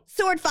 So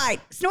sword fight.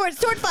 Sword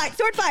fight.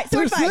 Sword fight.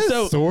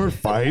 Sword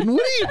fighting?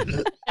 What are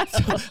you?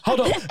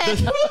 Hold on.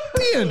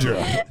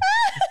 Deandra.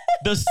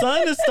 The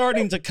sun is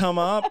starting to come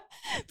up.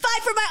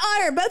 Fight for my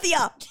honor, both of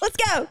y'all. Let's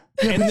go.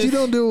 Yeah, but you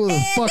don't do it with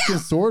a fucking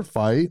sword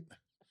fight.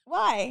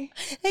 Why?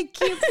 I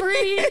can't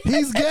breathe.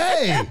 He's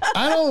gay.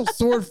 I don't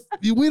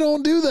we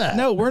don't do that.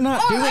 No, we're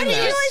not doing I mean, that.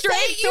 you really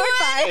say sword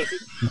fight.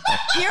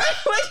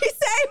 What'd you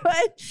say?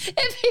 What?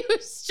 If he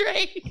was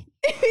straight.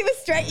 If he was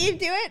straight, you'd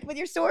do it with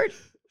your sword?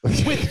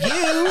 With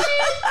you.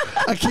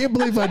 I can't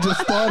believe I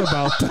just thought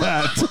about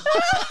that.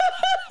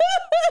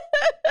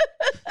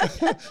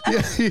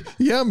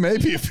 yeah,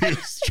 maybe if he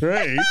was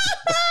straight.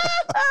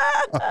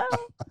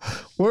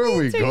 Where are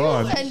we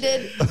going?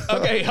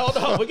 Okay, hold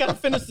on. We got to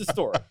finish the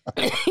story.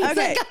 He's like,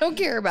 I don't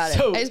care about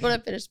it. I just want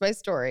to finish my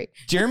story.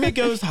 Jeremy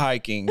goes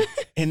hiking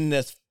and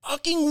this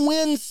fucking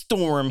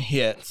windstorm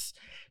hits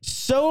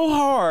so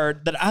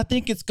hard that I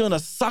think it's going to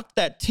suck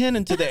that tent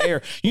into the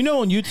air. You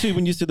know, on YouTube,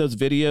 when you see those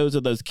videos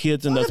of those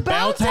kids in those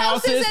bounce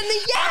houses,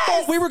 I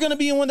thought we were going to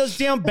be in one of those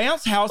damn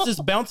bounce houses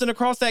bouncing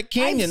across that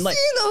canyon. I've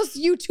seen those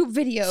YouTube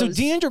videos. So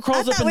Deandra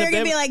crawls up in the bed. we were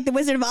going to be like the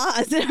Wizard of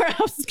Oz and our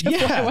house is going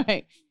to fly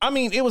away. I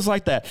mean, it was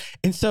like that.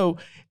 And so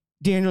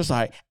Deandra's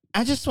like,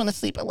 I just want to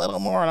sleep a little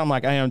more. And I'm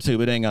like, I am too,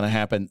 but it ain't going to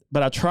happen.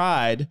 But I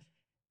tried.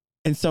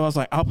 And so I was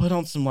like, I'll put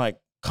on some like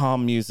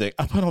calm music.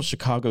 I put on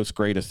Chicago's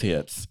greatest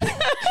hits.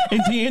 And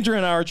Deandra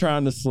and I are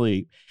trying to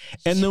sleep.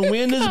 And the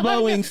wind is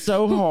blowing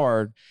so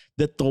hard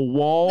that the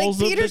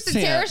walls like of Peter the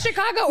tent.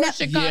 Chicago or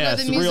Chicago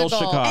yes, the musical? Real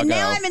Chicago. And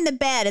now I'm in the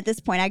bed at this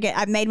point.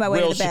 I've made my way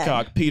Real to the bed.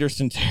 Chicago. Peter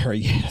Cetera,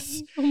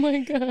 yes. Oh my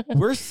God.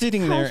 We're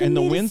sitting there and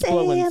the wind's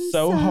blowing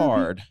so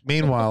hard.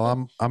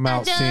 Meanwhile, I'm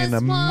out seeing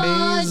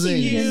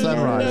amazing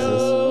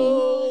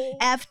sunrises.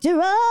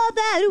 After all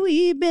that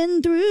we've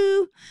been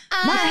through,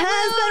 my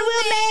husband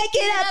will make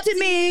it up to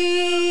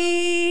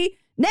me.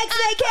 Next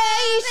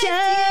vacation.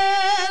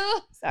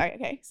 Sorry.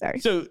 Okay. Sorry.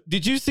 So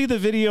did you see the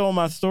video on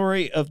my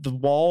story of the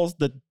walls?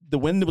 The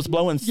wind was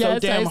blowing so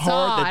damn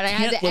hard. The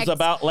tent was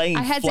about laying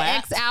flat. I had to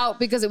X out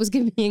because it was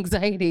giving me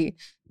anxiety.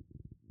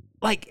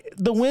 Like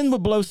the wind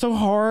would blow so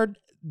hard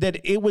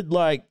that it would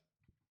like,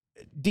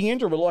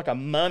 Deandra would look like a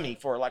mummy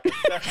for like a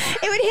second.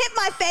 It would hit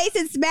my face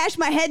and smash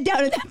my head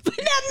down in that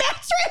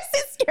mattress.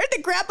 It scared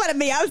the crap out of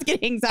me. I was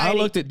getting anxiety.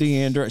 I looked at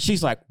Deandra.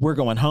 She's like, we're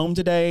going home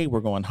today. We're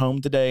going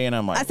home today. And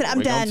I'm like, I said, I'm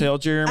done. Gonna tell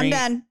Jeremy. I'm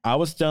done. I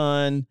was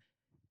done.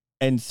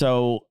 And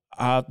so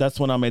that's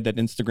when I made that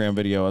Instagram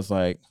video. I was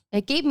like,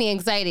 it gave me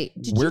anxiety.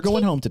 We're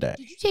going home today.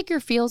 Did you take your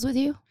feels with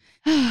you?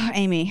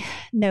 Amy,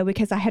 no,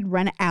 because I had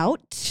run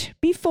out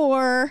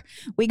before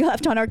we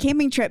left on our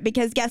camping trip.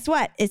 Because guess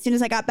what? As soon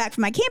as I got back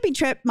from my camping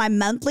trip, my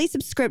monthly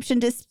subscription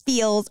to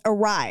Feels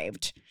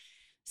arrived.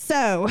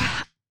 So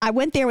I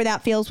went there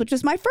without Feels, which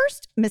was my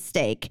first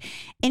mistake.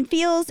 And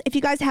Feels, if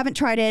you guys haven't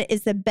tried it,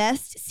 is the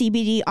best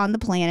CBD on the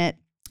planet.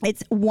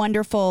 It's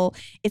wonderful.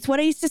 It's what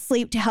I used to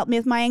sleep to help me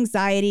with my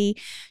anxiety,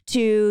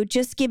 to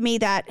just give me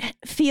that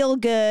feel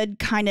good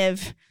kind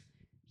of,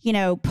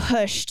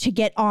 push to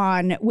get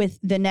on with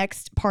the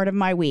next part of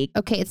my week.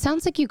 Okay, it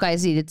sounds like you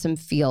guys needed some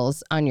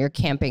feels on your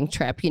camping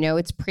trip.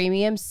 It's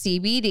premium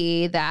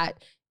CBD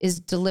that is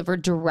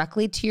delivered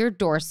directly to your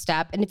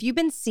doorstep. And if you've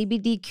been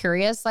CBD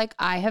curious, like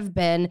I have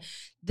been,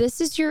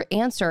 this is your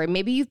answer.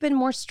 Maybe you've been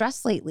more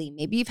stressed lately.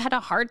 Maybe you've had a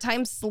hard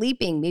time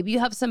sleeping. Maybe you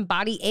have some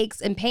body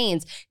aches and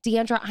pains.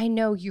 Deandra, I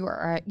know you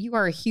are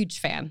a huge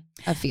fan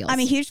of Feels. I'm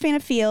a huge fan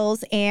of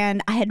Feels,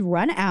 and I had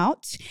run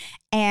out.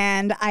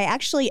 And I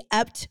actually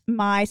upped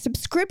my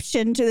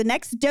subscription to the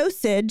next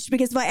dosage,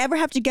 because if I ever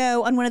have to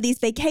go on one of these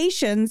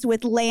vacations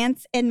with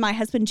Lance and my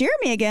husband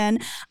Jeremy again,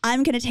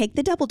 I'm going to take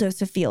the double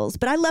dose of Feels.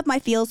 But I love my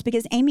Feels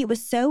because, Amy, it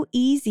was so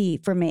easy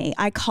for me.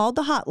 I called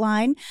the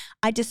hotline.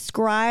 I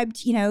described,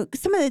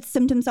 some of the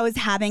symptoms I was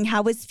having, how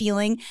I was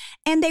feeling,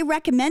 and they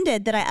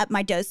recommended that I up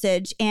my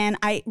dosage. And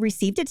I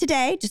received it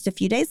today, just a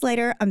few days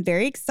later. I'm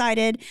very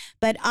excited,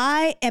 but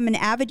I am an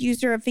avid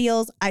user of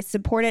Feels. I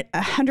support it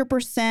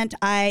 100%.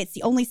 It's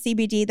the only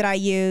CBD that I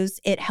use.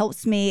 It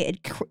helps me.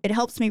 It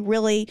helps me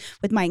really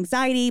with my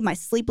anxiety, my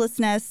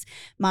sleeplessness,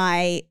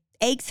 my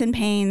aches and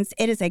pains.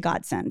 It is a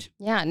godsend.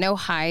 Yeah, no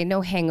high,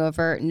 no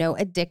hangover, no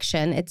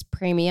addiction. It's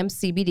premium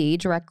CBD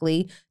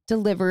directly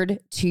delivered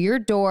to your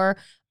door,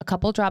 a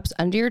couple drops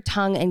under your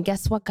tongue. And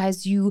guess what,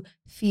 guys? You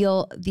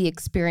feel the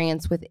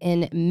experience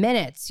within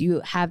minutes.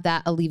 You have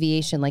that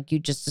alleviation like you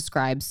just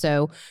described.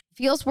 So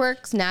Feels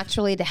works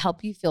naturally to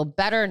help you feel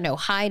better. No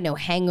high, no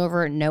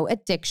hangover, no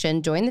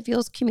addiction. Join the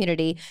Feels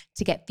community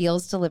to get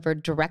Feels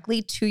delivered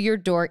directly to your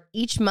door.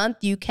 Each month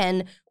you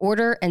can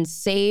order and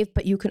save,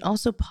 but you can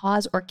also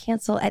pause or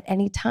cancel at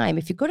any time.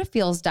 If you go to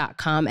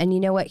feels.com, and you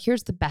know what?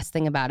 Here's the best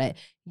thing about it.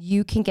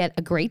 You can get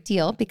a great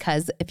deal,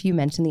 because if you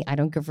mention the I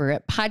Don't Give a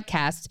Rip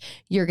podcast,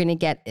 you're going to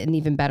get an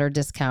even better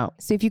discount.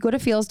 So if you go to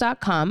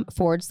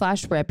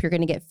feels.com/rip, you're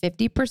going to get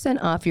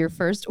 50% off your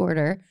first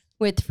order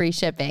with free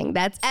shipping.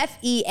 That's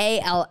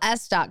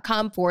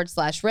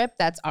FEALS.com/RIP.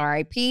 That's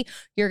RIP.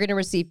 You're going to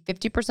receive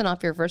 50%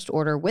 off your first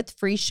order with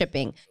free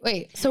shipping.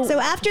 Wait, so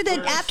after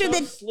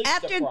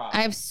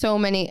I have so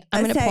many.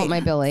 I'm going to pull up my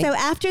Billy. So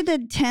after the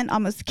tent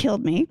almost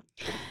killed me,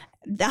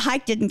 the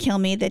hike didn't kill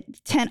me. The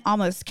tent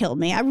almost killed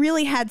me. I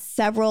really had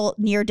several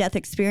near-death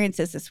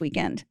experiences this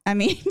weekend. I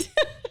mean,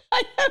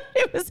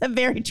 it was a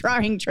very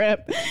trying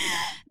trip.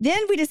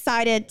 Then we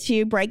decided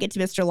to break it to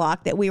Mr.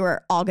 Locke that we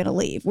were all going to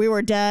leave. We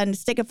were done.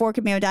 Stick a fork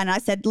in me, done. And I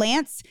said,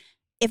 Lance,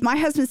 if my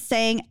husband's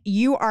saying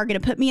you are going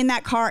to put me in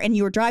that car and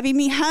you are driving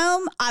me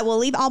home, I will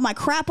leave all my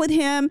crap with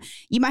him.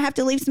 You might have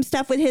to leave some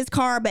stuff with his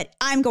car, but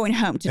I'm going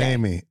home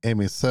today.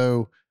 Amy.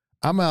 So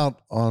I'm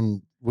out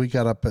on. We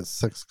got up at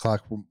 6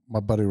 o'clock. My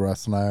buddy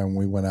Russ and I, and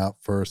we went out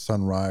for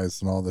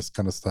sunrise and all this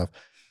kind of stuff.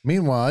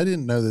 Meanwhile, I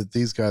didn't know that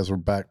these guys were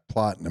back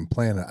plotting and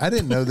planning. I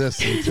didn't know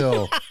this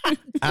until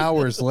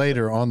hours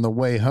later on the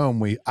way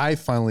home. I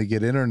finally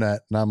get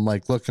internet and I'm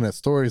like looking at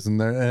stories and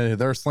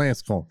there's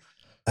Lance going,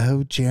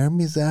 oh,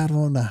 Jeremy's out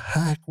on a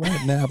hike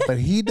right now, but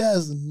he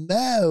doesn't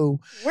know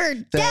we're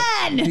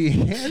done.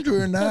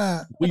 Andrew and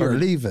I are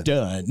leaving.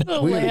 Done.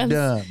 We're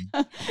done.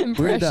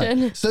 We're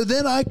done. So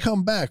then I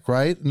come back,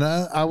 right? And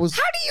I was.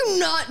 How do you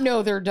not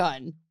know they're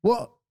done?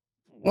 Well,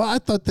 I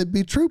thought they'd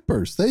be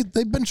troopers. They've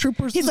been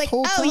troopers. He's this like,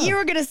 whole time. you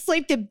were going to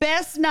sleep the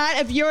best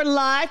night of your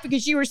life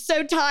because you were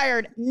so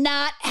tired.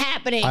 Not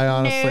happening. I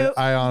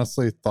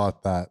honestly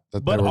thought that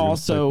but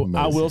also,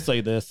 I will say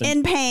this.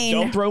 In pain.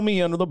 Don't throw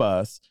me under the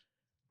bus.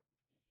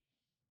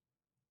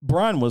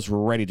 Brian was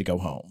ready to go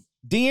home.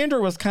 Deandra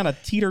was kind of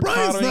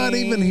teeter-tottering. Brian's not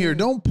even here.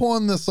 Don't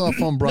pawn this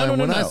off on Brian.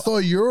 No. I saw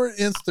your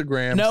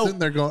Instagram sitting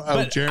there going,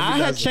 oh, Jeremy I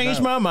had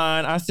changed my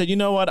mind. I said, you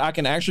know what? I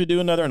can actually do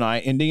another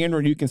night. And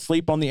Deandra, you can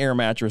sleep on the air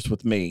mattress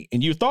with me.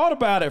 And you thought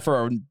about it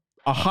for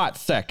a hot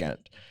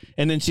second.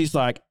 And then she's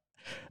like,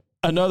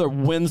 another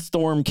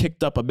windstorm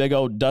kicked up a big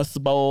old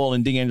dust bowl,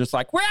 and Deandra's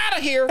like, we're out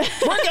of here.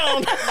 We're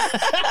gone.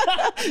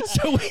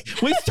 So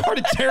we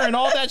started tearing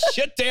all that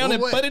shit down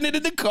and putting it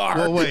in the car.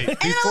 Well, wait. And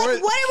I'm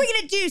like, what are we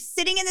going to do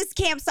sitting in this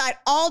campsite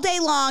all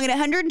day long at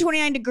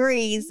 129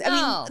 degrees? I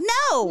mean,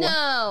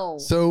 no.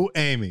 So,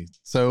 Amy.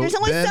 There's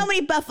only so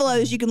many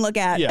buffaloes you can look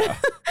at. Yeah.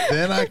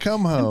 Then I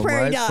come home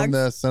from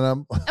this, and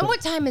I'm. And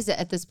what time is it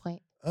at this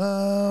point?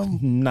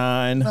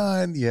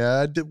 9.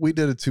 Yeah, we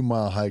did a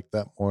 2-mile hike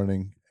that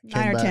morning.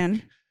 9 or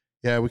 10.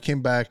 Yeah, we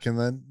came back, and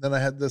then I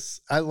had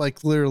this. I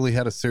literally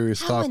had a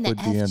serious talk with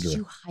Deandra. How did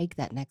you hike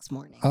that next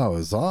morning? Oh, it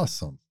was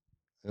awesome.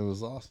 It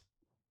was awesome.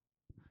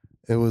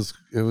 It was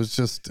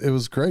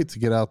great to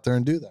get out there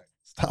and do that.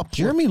 Stop.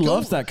 Jeremy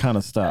loves that kind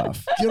of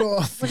stuff. Get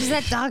off. What is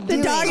that dog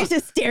doing? The dog is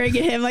just staring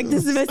at him like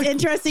this is the most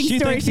interesting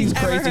story she's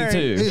ever crazy heard.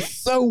 too. It's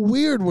so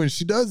weird when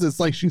she does it. It's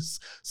like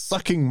she's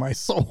sucking my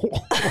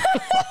soul.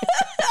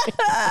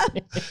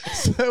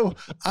 So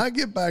I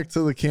get back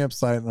to the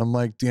campsite and I'm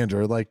like,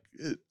 Deandra,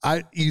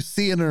 you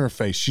see it in her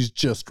face. She's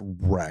just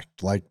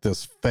wrecked, like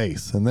this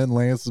face. And then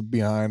Lance is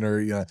behind her,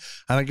 and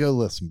I go,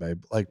 listen,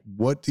 babe,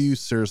 what do you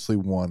seriously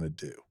want to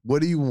do?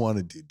 What do you want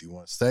to do? Do you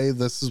want to say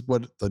this is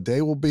what the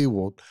day will be?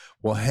 We'll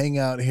hang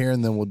out here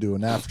and then we'll do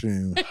an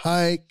afternoon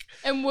hike.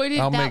 And what did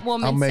that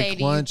woman say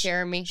to lunch. you,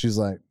 Jeremy? She's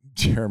like,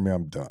 Jeremy,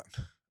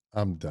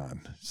 I'm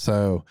done.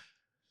 So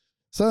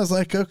I was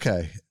like,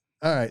 okay.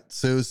 All right.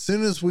 So as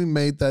soon as we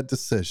made that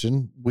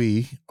decision,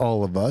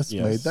 all of us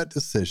made that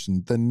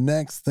decision. The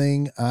next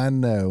thing I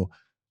know,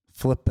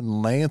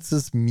 flipping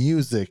Lance's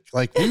music.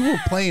 We were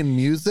playing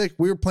music.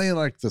 We were playing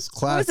this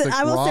classic rock.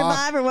 I Will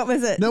Survive, or what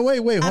was it? No,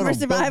 wait. Hold I'm on. a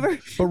Survivor.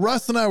 But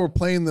Russ and I were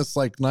playing this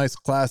nice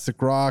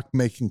classic rock,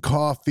 making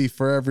coffee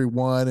for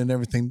everyone and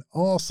everything.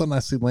 All of a sudden I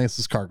see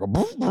Lance's car go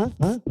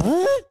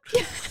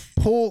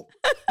pull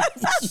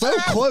so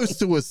close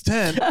to his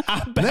tent.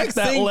 I backed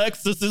that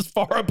Lexus as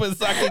far up as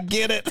I could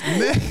get it.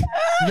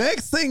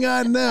 Next thing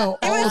I know,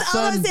 it was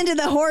almost into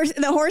the horse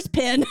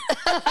pen.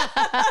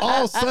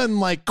 All of a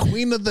sudden,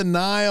 Queen of the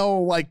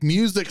Nile,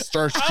 music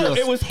starts just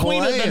it was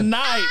playing. Queen of the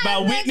Night by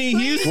Whitney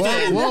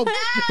Houston. Well,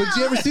 but did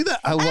you ever see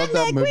that? I love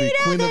that movie,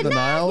 Queen of the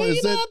Nile. Queen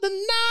Is it? of the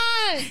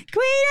Night.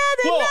 Queen of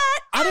the Night.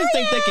 I didn't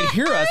think they could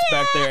hear us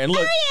back there. And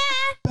look,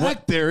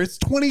 back there, it's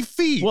 20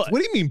 feet. What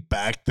do you mean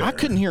back there? I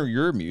couldn't hear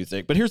your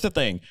music, but here's the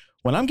thing.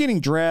 When I'm getting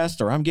dressed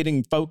or I'm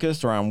getting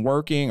focused or I'm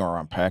working or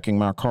I'm packing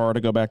my car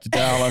to go back to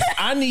Dallas,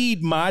 I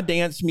need my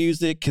dance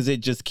music because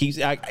it just keeps...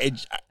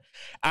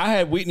 I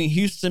had Whitney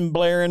Houston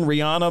blaring,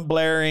 Rihanna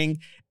blaring,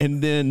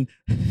 and then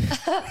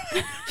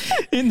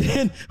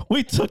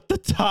we took the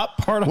top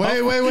part off.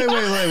 Wait,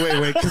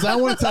 because I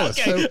want to tell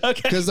us. So,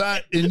 because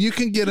and you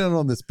can get in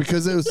on this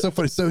because it was so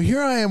funny. So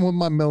here I am with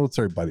my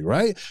military buddy,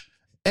 right?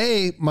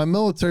 My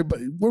military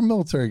buddy, we're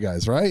military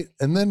guys, right?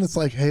 And then it's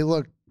like, hey,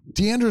 look,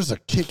 Deandra's a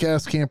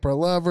kick-ass camper. I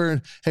love her.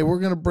 And hey, we're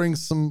gonna bring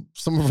some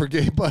of her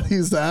gay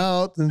buddies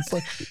out. And it's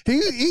like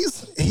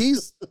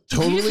he's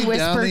totally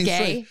down.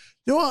 Gay.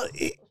 You know what?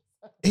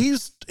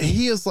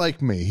 He is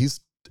like me. He's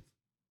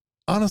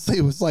honestly,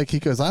 it was like, he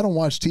goes, I don't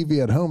watch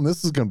TV at home.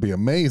 This is going to be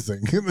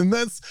amazing. And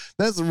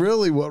that's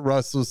really what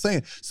Russ was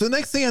saying. So the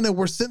next thing I know,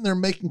 we're sitting there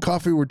making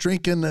coffee, we're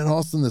drinking, and all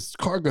of a sudden this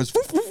car goes,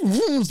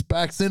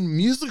 backs in,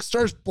 music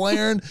starts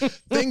blaring,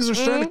 things are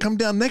starting to come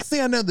down. Next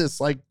thing I know, this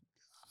like,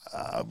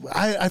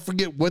 I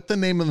forget what the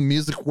name of the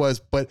music was,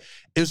 but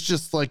it's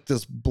just like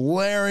this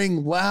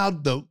blaring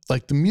loud, the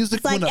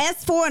music it's like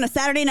S4 on a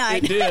Saturday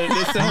night. It did.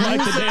 It sounded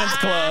like the dance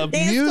club.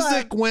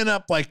 Music went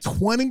up like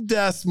 20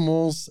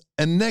 decimals,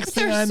 and next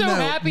thing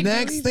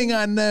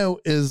I know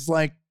is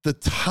like the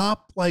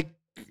top, like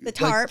the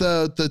tarp,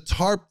 like the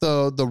tarp,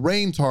 the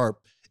rain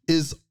tarp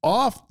is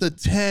off the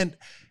tent,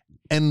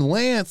 and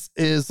Lance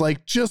is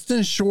like just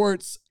in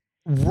shorts.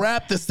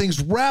 This thing's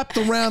wrapped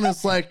around.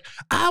 It's like,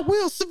 I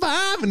will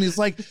survive. And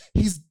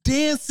he's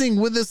dancing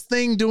with this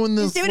thing, doing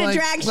this a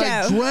drag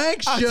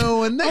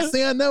show. And next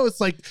thing I know,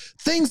 it's like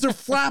things are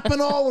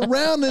flapping all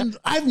around. And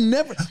I've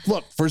never,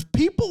 look, for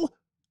people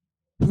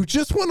who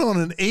just went on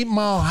an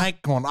 8-mile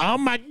hike going, oh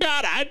my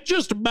God, I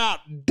just about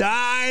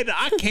died.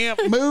 I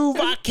can't move.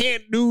 I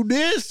can't do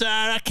this.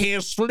 I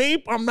can't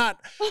sleep. I'm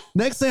not.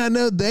 Next thing I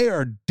know, they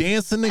are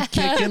dancing and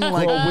kicking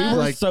like we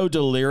were so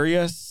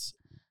delirious.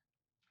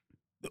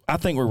 I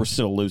think we were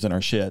still losing our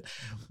shit,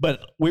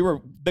 but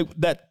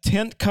that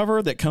tent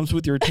cover that comes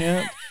with your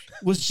tent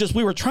was just,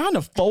 we were trying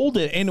to fold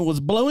it and it was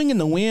blowing in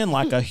the wind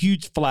like a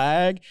huge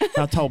flag. And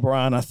I told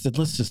Brian, I said,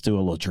 let's just do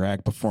a little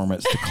drag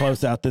performance to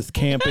close out this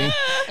camping.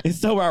 And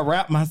so I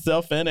wrapped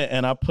myself in it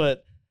and I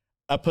put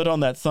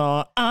on that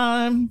song,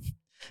 I'm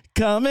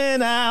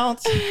coming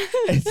out.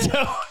 And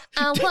so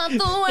I want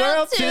the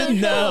world to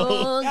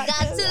know. Got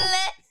to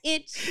let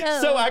it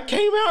show. So I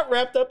came out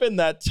wrapped up in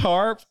that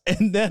tarp,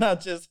 and then I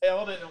just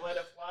held it and let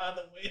it fly in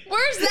the wind.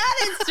 Where's that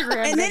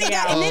Instagram? And then he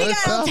got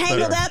all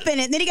tangled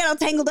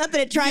up in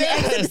it. Trying to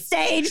exit the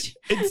stage.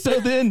 And so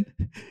then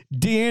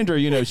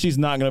Deandra, she's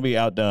not going to be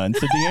outdone.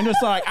 So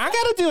Deandra's like, I got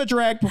to do a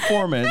drag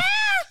performance.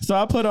 So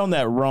I put on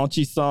that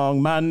raunchy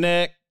song, My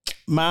Neck,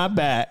 My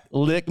Back,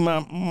 Lick My,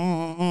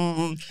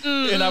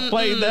 and I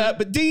played that.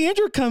 But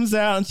Deandra comes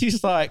out and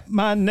she's like,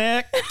 my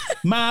neck,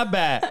 my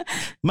back,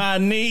 my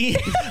knee,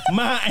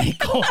 my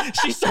ankle.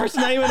 She starts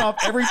naming off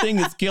everything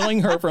that's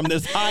killing her from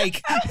this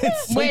hike.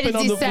 Wait, did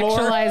you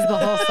sexualize the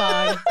whole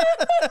song?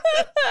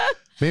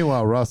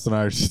 Meanwhile, Russ and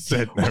I are just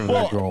sitting there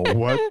going,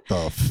 what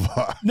the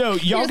fuck? No,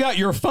 y'all got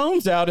your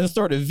phones out and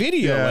started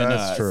videoing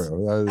that's us.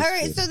 True. All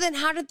right, so then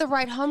how did the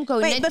ride home go?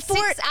 Wait, before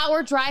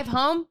 6-hour drive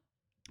home?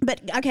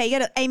 But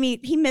okay, Amy,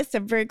 he missed a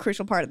very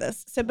crucial part of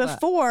this. So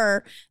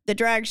before the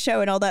drag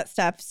show and all that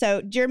stuff,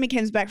 so Jeremy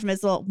comes back from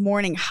his little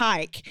morning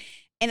hike,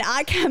 and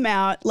I come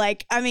out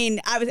like, I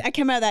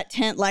come out of that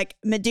tent like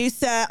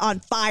Medusa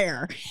on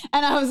fire,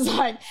 and I was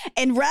like,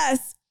 and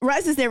Russ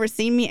has never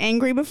seen me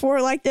angry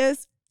before like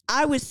this.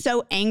 I was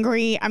so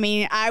angry.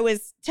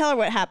 Tell her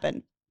what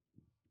happened.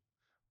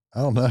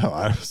 I don't know.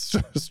 I was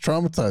just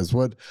traumatized.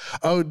 What?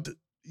 Oh.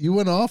 You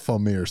went off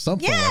on me or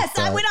something. Yes, like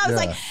that. I went off. I was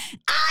like,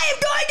 I am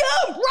going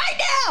home right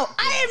now.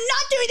 I am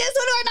not doing this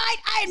one more night.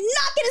 I am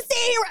not going to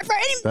stay here for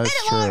any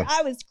minute longer.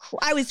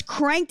 I was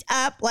cranked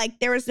up like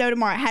there was no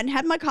tomorrow. I hadn't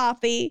had my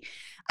coffee.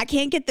 I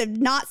can't get the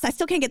knots. I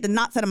still can't get the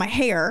knots out of my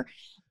hair.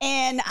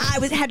 And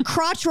I had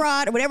crotch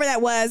rot or whatever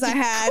that was. I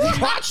had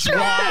crotch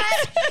rot.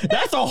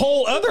 That's a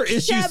whole other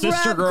issue,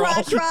 sister girl.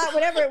 Crotch rot,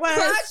 whatever it was.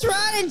 Crotch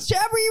rot and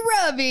chubby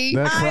rubby.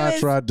 That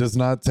crotch rot does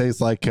not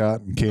taste like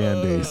cotton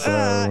candy. So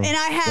and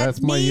I had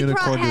that's my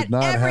unicorn did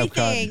not have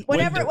cotton.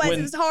 Whatever it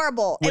was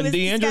horrible. When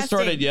Deandra disgusting.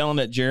 Started yelling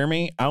at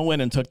Jeremy, I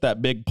went and took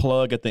that big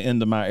plug at the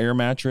end of my air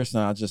mattress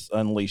and I just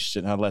unleashed it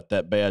and I let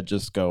that bed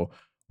just go.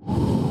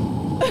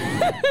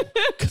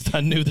 Because I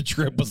knew the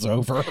trip was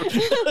over.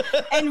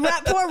 And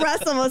poor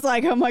Russell was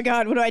like, oh my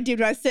God, what do I do?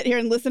 Do I sit here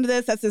and listen to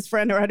this? That's his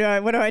friend. Or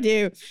what do I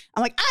do?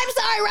 I'm like, I'm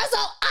sorry,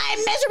 Russell. I'm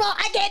miserable.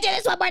 I can't do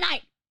this one more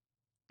night.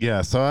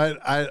 Yeah. So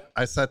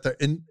I sat there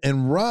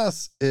and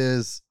Russ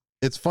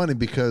it's funny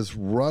because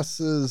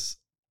Russ's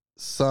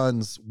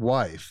son's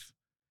wife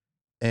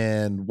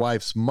and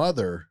wife's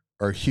mother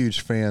are huge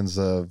fans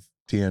of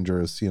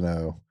Deandra's,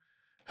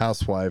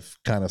 housewife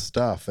kind of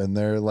stuff. And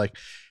they're like,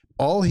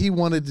 all he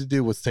wanted to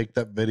do was take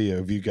that video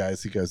of you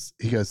guys. He goes,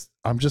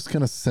 I'm just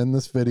going to send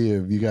this video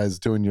of you guys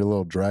doing your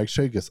little drag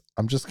show. He goes,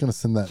 I'm just going to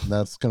send that. And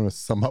that's going to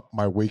sum up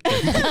my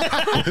weekend with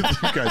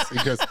you guys. He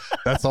goes,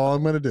 that's all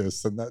I'm going to do is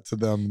send that to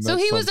them. So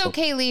he was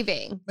okay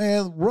leaving.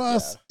 Man,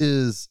 Russ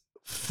is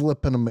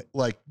flipping him.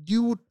 Like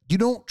you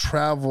don't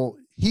travel.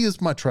 He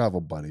is my travel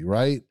buddy,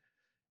 right?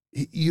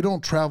 You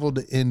don't travel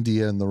to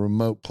India and the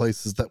remote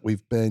places that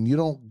we've been. You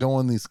don't go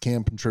on these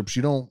camping trips.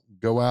 You don't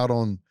go out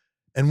on,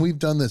 and we've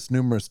done this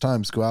numerous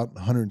times, go out in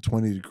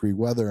 120 degree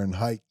weather and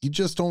hike. You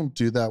just don't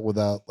do that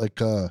without like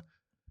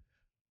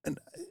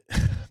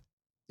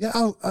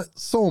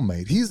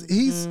soulmate.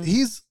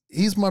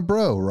 He's my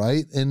bro,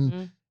 right?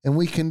 And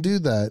we can do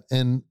that.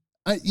 And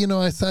I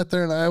sat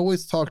there and I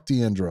always talk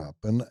Deandra up,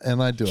 and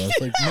I do. I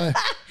was like,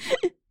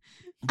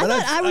 I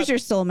thought I was your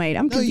soulmate.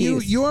 I'm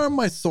confused. You are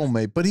my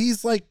soulmate, but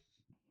he's like,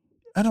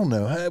 I don't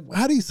know.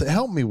 How do you say?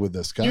 Help me with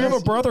this, guys. You have a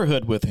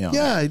brotherhood with him.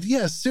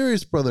 Yeah,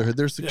 serious brotherhood.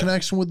 There's a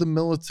connection with the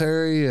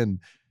military and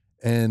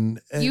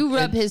you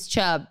rub his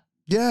chub.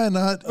 Yeah,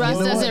 Russ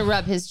doesn't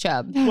rub his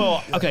chub.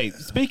 Well, okay.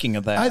 Speaking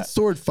of that, I'd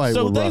sword fight.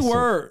 So with they Russell.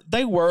 were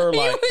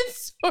like.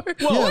 But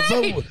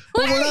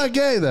we're not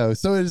gay though,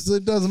 so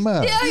it doesn't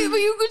matter. Yeah, but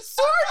you could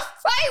sword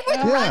fight with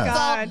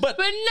Russell, but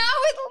not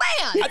with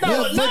Lance.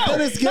 But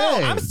then it's gay.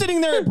 No, I'm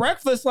sitting there at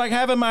breakfast, like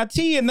having my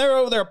tea, and they're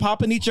over there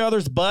popping each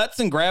other's butts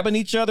and grabbing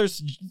each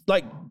other's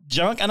like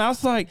junk, and I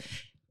was like.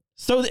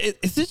 So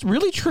is this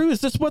really true?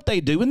 Is this what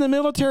they do in the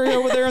military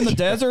over there in the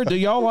desert? Do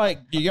y'all like?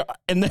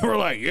 And they were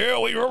like, yeah,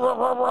 we. Like, you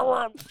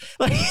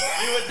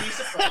would be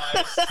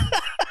surprised.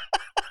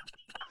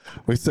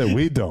 We said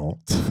we don't,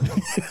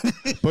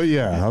 but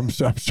yeah, I'm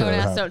sure. Don't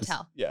ask, don't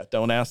tell. Yeah,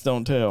 don't ask,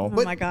 don't tell. Oh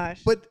my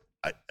gosh! But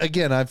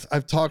again,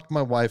 I've talked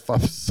my wife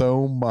up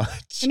so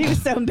much, and he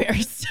was so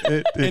embarrassed.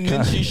 And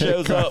then she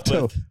shows up.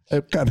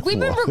 We've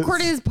been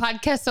recording this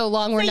podcast so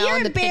long. We're now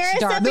in the pitch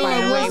dark. No,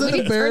 I wasn't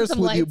embarrassed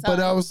with you, but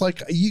I was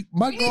like, we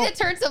need to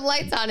turn some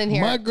lights on in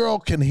here. My girl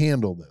can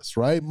handle this,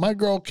 right? My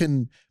girl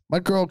can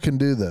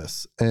do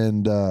this,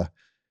 and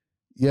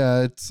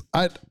yeah,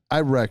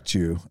 I wrecked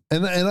you,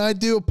 and I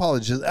do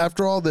apologize.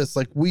 After all this,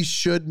 like we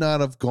should not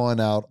have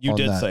gone out. You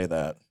did say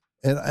that.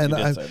 And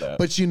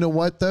but you know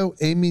what though,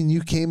 Amy, and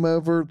you came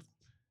over.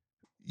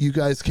 You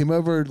guys came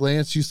over,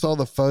 Lance. You saw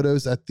the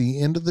photos at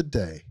the end of the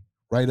day,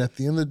 right at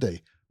the end of the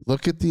day.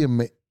 Look at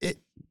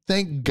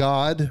thank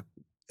God,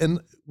 and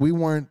we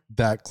weren't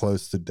that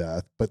close to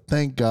death, but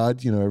thank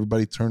God,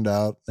 everybody turned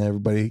out and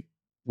everybody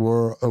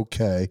were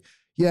okay.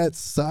 Yeah, it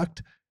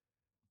sucked,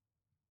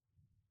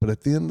 but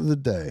at the end of the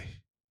day,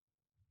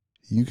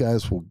 you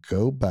guys will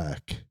go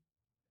back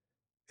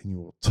and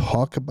you will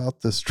talk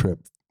about this trip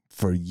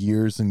for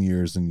years and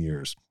years and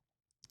years.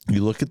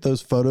 You look at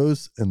those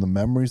photos and the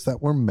memories that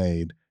were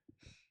made.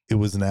 It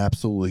was an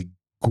absolutely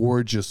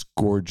gorgeous,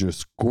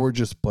 gorgeous,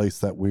 gorgeous place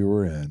that we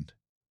were in.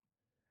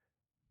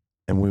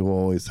 And we will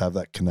always have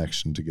that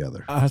connection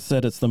together. I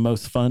said it's the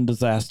most fun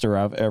disaster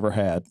I've ever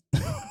had.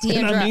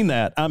 And I mean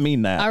that. All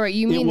right,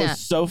 you mean that. It was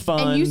so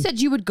fun. And you said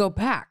you would go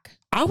back.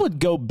 I would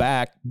go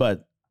back,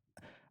 but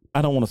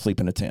I don't want to sleep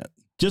in a tent.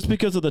 Just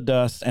because of the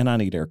dust, and I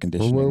need air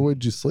conditioning. Well, where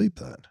would you sleep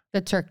then? The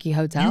Turkey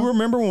Hotel. You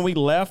remember when we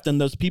left and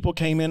those people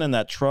came in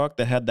that truck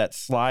that had that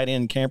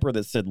slide-in camper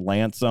that said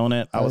Lance on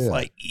it? I was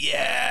like,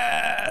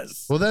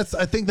 yes. Well,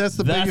 I think that's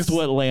the biggest. That's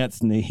what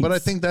Lance needs. But I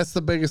think that's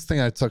the biggest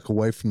thing I took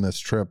away from this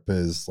trip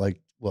is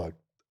like, look,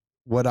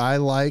 what I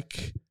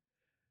like,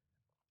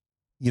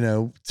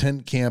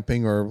 tent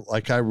camping, or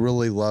like I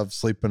really love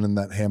sleeping in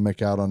that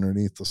hammock out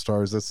underneath the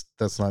stars.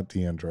 That's not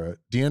Deandra.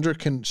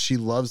 Deandra she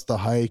loves the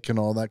hike and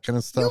all that kind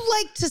of stuff. You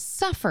like to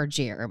suffer,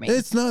 Jeremy.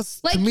 It's not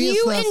like to me,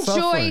 you it's not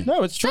enjoy. Suffering.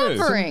 No, it's true.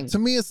 Suffering. To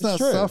me, it's not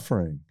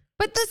suffering.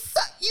 But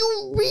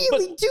you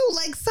really do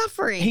like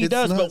suffering. He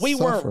does, but we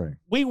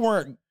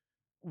weren't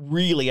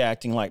really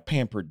acting like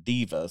pampered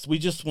divas. We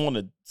just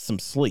wanted some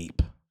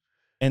sleep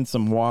and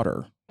some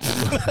water.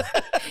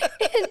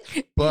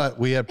 But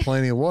we had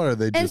plenty of water.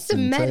 They just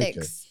didn't take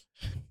it.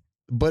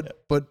 But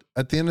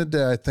at the end of the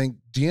day, I think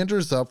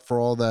Deandra's up for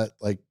all that,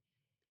 like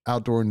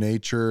outdoor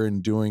nature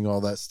and doing all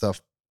that stuff.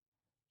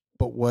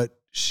 But what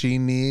she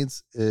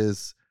needs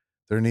is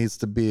there needs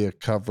to be a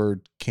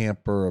covered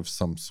camper of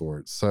some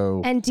sort.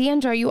 So, and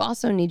Deandra, you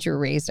also need your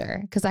razor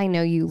because I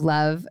know you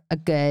love a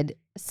good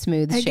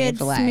smooth shaved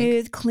leg.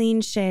 Smooth,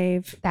 clean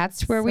shave.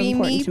 That's where we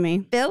meet to me.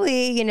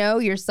 Billy.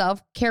 Your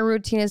self-care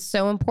routine is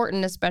so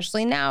important,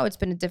 especially now. It's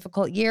been a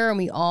difficult year and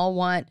we all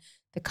want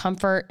the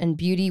comfort and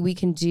beauty we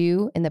can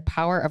do in the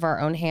power of our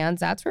own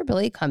hands. That's where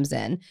Billy comes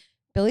in.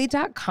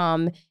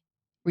 Billy.com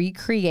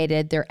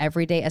recreated their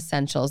everyday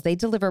essentials. They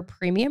deliver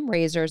premium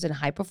razors and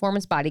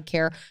high-performance body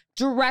care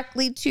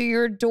directly to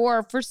your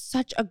door for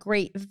such a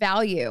great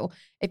value.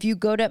 If you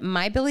go to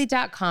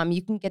mybilly.com,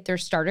 you can get their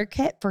starter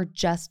kit for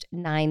just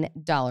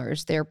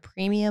 $9. Their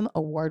premium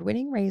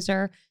award-winning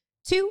razor,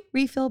 2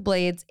 refill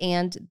blades,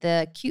 and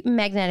the cute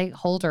magnetic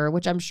holder,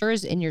 which I'm sure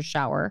is in your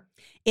shower.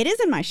 It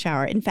is in my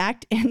shower. In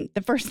fact, and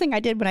the first thing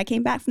I did when I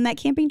came back from that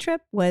camping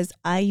trip was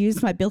I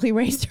used my Billy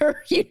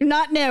razor. You do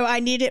not know I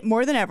need it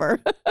more than ever.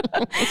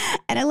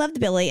 And I love the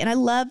Billy, and I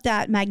love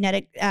that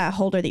magnetic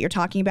holder that you're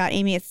talking about,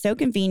 Amy. It's so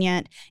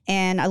convenient,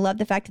 and I love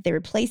the fact that they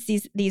replace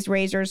these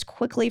razors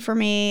quickly for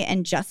me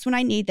and just when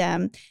I need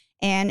them.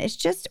 And it's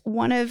just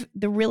one of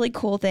the really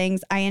cool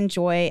things I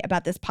enjoy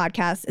about this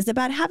podcast is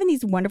about having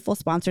these wonderful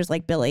sponsors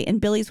like Billy. And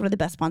Billy's one of the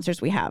best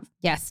sponsors we have.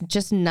 Yes,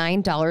 just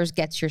 $9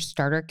 gets your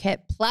starter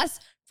kit plus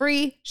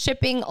free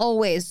shipping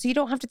always. So you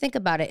don't have to think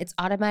about it. It's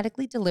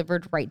automatically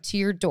delivered right to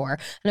your door.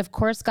 And of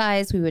course,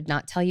 guys, we would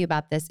not tell you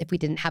about this if we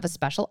didn't have a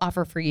special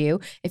offer for you.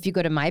 If you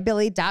go to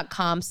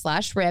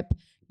mybilly.com/rip,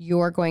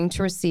 you're going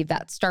to receive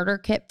that starter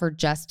kit for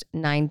just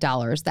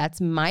 $9. That's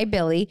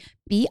mybilly,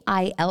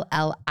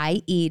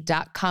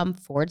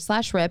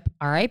 BILLIE.com/rip,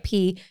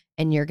 RIP,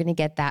 and you're going to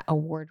get that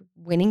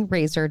award-winning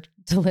razor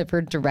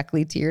delivered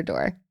directly to your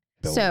door.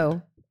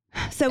 So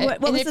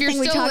what was the thing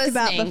we talked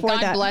about before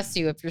God that? bless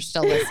you if you're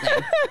still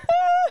listening.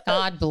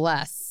 God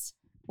bless.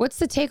 What's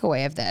the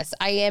takeaway of this?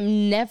 I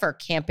am never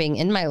camping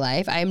in my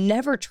life. I am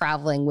never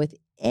traveling with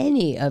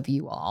any of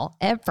you all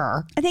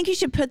ever. I think you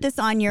should put this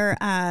on your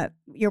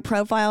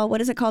profile.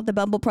 What is it called? The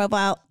Bumble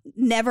profile.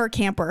 Never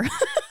camper.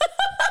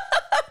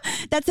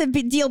 That's a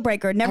big deal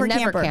breaker. Never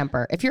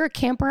camper. If you're a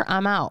camper,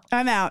 I'm out.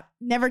 I'm out.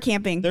 Never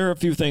camping. There are a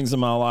few things in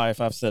my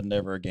life I've said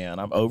never again.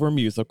 I'm over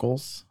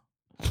musicals.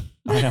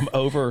 I am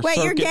over. Wait,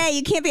 you're gay.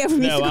 You can't be over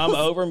musicals. No, I'm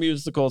over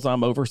musicals.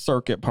 I'm over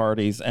circuit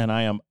parties, and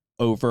I am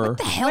over what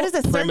the hell? What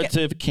is a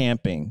primitive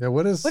camping. Yeah,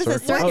 what is a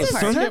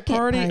circuit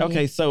party?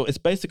 Okay, so it's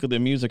basically the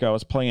music I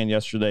was playing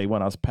yesterday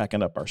when I was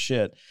packing up our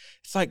shit.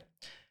 It's like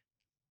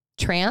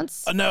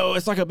trance? No,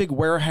 it's like a big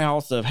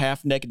warehouse of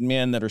half-naked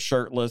men that are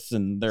shirtless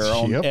and they're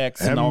on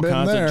X and all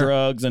kinds of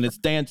drugs, and it's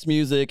dance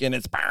music, and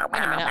it's...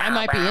 I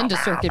might be into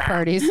circuit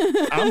parties.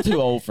 I'm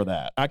too old for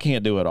that. I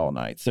can't do it all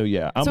night. So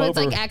yeah, I'm so over. It's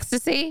like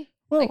ecstasy?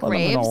 Well, like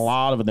raves? A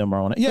lot of them are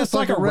on it. Yeah, it's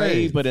like a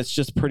rave, but it's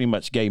just pretty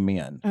much gay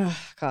men. Oh,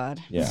 God.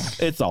 Yeah,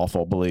 it's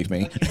awful, believe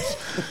me.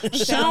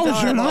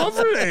 Sounds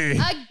lovely.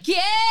 A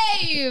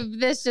gave.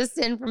 This just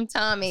in from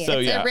Tommy. So,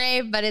 it's a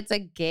rave, but it's a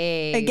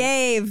gave. A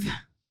gave.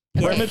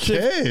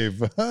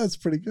 Primitive. That's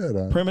pretty good.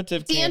 Huh?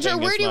 Primitive. D'Andra,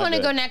 where do you want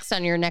to go next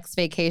on your next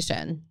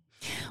vacation?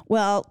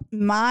 Well,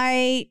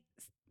 my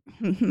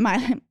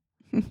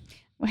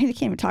I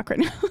can't even talk right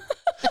now.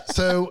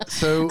 So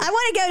I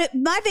want to go to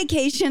my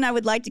vacation. I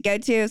would like to go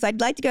to is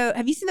I'd like to go.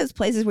 Have you seen those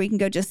places where you can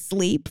go just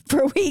sleep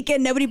for a week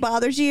and nobody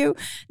bothers you?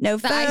 No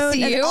phone.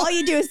 And all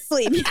you do is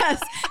sleep.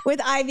 Yes, with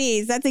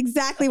IVs. That's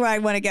exactly where I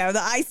want to go. The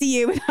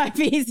ICU with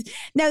IVs.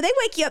 No, they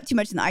wake you up too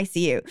much in the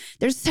ICU.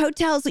 There's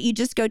hotels that you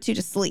just go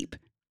to sleep.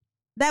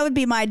 That would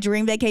be my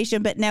dream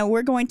vacation. But no,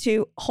 we're going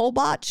to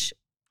Holbox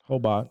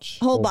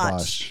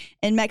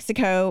in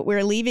Mexico.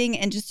 We're leaving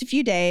in just a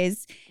few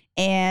days.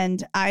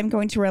 And I'm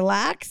going to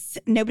relax.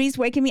 Nobody's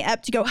waking me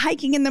up to go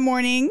hiking in the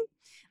morning.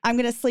 I'm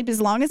going to sleep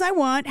as long as I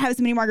want, have as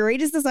many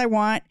margaritas as I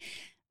want,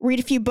 read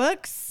a few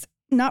books,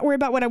 not worry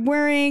about what I'm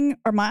wearing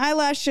or my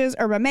eyelashes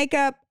or my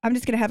makeup. I'm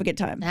just going to have a good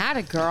time.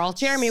 Atta girl.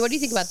 Jeremy, what do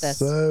you think about this?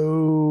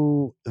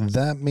 So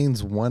that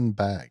means one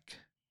bag.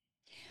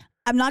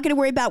 I'm not going to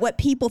worry about what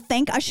people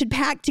think I should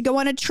pack to go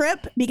on a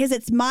trip because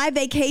it's my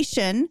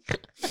vacation.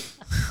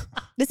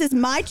 This is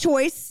my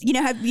choice.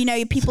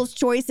 People's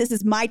choice. This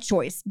is my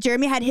choice.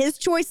 Jeremy had his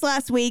choice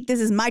last week.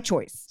 This is my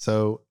choice.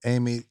 So,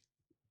 Amy.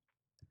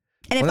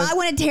 And if I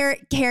want to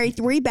carry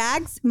 3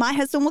 bags, my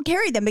husband will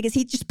carry them because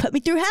he just put me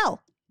through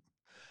hell.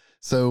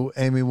 So,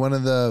 Amy, one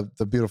of the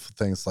beautiful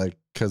things, like,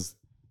 because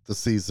the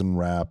season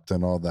wrapped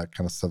and all that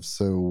kind of stuff.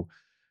 So,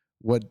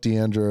 what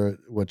D'Andra,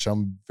 which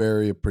I'm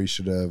very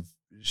appreciative,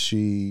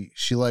 she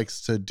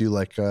likes to do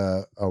like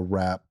a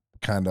wrap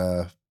kind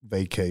of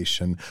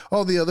vacation.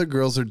 All the other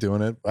girls are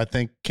doing it. I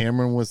think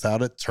Cameron was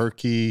out at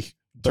Turkey.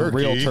 The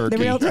real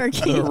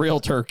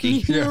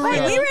turkey. Yeah.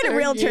 Right, we were in a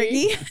real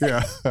turkey.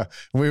 Yeah.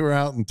 We were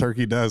out in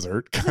Turkey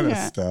Desert kind of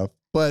stuff.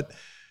 But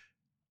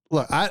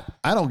look, I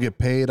don't get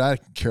paid. I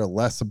care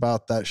less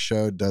about that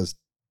show. Does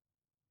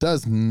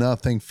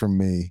nothing for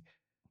me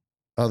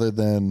other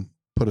than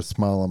put a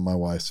smile on my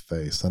wife's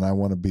face. And I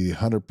want to be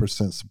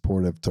 100%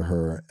 supportive to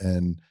her.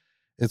 And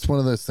it's one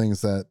of those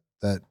things that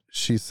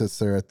she sits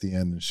there at the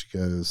end and she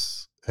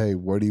goes, "Hey,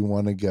 where do you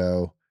want to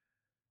go?"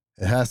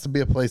 It has to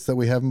be a place that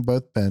we haven't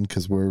both been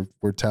because we're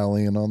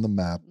tallying on the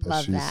map. But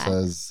Love she that.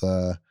 says,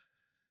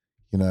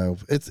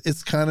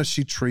 it's kind of,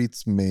 she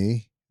treats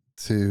me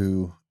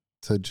to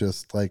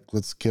just like,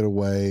 let's get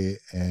away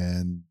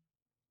and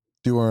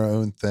do our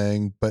own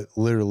thing, but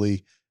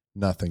literally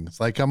nothing. It's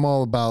like, I'm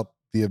all about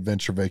the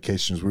adventure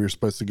vacations. We were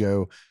supposed to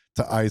go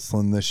to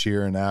Iceland this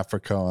year and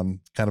Africa on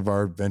kind of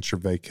our adventure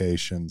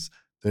vacations.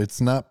 It's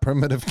not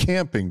primitive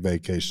camping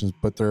vacations,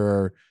 but there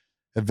are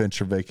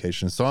adventure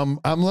vacations. So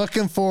I'm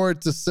looking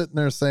forward to sitting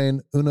there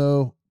saying,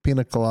 "Uno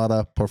pina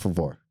colada, por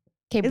favor."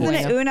 Isn't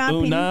it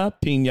una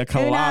pina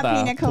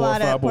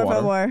colada, por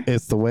favor?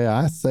 It's the way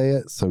I say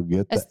it, so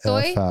get the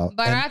F out.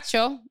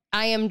 Borracho.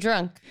 I am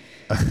drunk.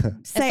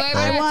 Say,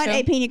 I want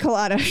a pina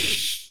colada.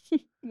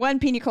 One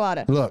pina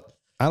colada. Look,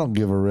 I don't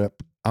give a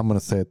rip. I'm going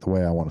to say it the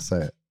way I want to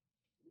say it.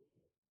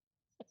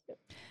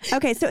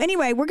 Okay, so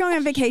anyway, we're going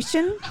on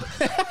vacation.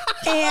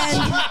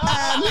 And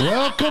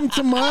welcome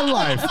to my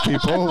life,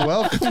 people.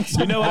 Welcome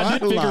to my life. I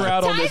did figure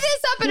out on Tie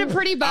this up in a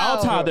pretty bow.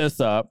 I'll tie this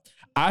up.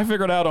 I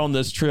figured out on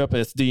this trip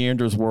it's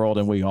D'Andra's world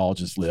and we all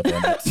just live in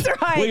it. That's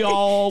right. We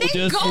all live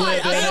in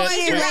Otherwise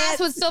it. your ass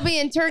would still be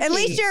in Turkey. At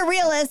least you're a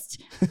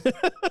realist.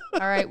 All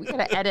right, we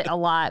gotta edit a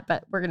lot,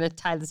 but we're gonna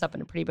tie this up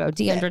in a pretty bow.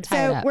 D'Andra,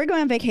 tie it up. We're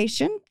going on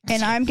vacation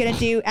and I'm gonna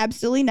do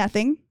absolutely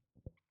nothing.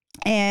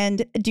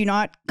 And do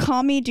not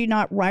call me, do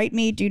not write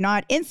me, do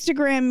not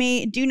Instagram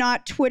me, do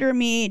not Twitter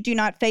me, do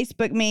not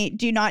Facebook me,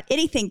 do not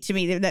anything to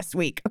me this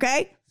week,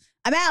 okay?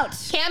 I'm out.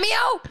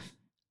 Cameo?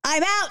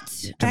 I'm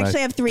out. I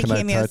actually have 3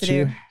 cameos to do.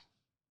 You?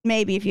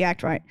 Maybe if you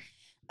act right.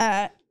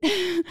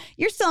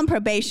 You're still on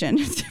probation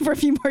for a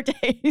few more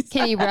days.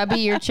 Can you rubby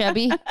your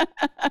chubby? No,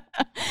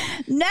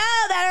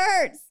 that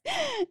hurts.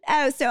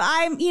 Oh, so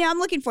I'm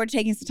looking forward to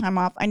taking some time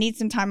off. I need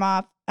some time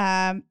off.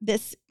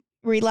 This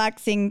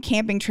relaxing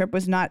camping trip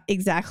was not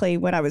exactly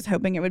what I was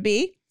hoping it would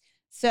be.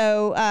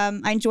 So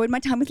I enjoyed my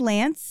time with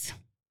Lance.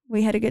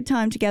 We had a good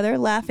time together,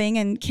 laughing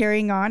and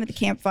carrying on at the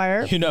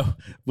campfire. You know,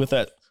 with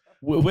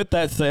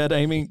that said,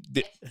 Amy,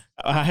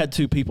 I had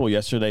 2 people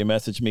yesterday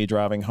message me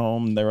driving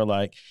home. They were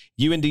like,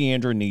 you and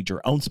Deandra need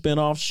your own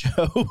spinoff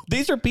show.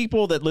 These are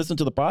people that listen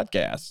to the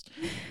podcast.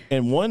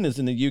 And one is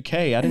in the UK.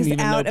 I didn't even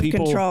know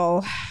people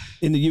control.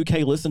 in the UK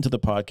listen to the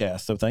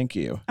podcast. So thank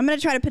you. I'm going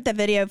to try to put that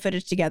video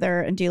footage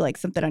together and do like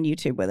something on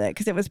YouTube with it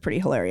because it was pretty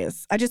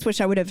hilarious. I just wish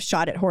I would have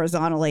shot it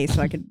horizontally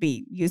so I could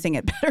be using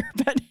it better.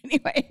 But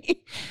anyway,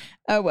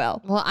 oh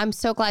well. Well, I'm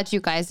so glad you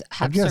guys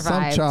have I guess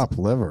survived. I'm chopped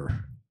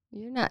liver.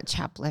 You're not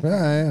chopped liver.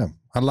 Yeah, I am.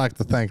 I'd like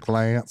to thank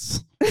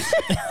Lance.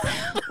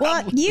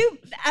 Well, you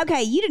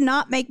did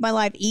not make my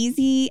life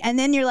easy. And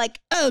then you're like,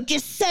 oh,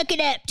 just suck it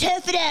up.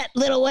 Tough it up,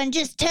 little one.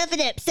 Just tough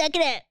it up. Suck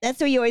it up. That's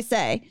what you always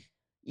say.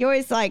 You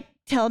always like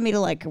telling me to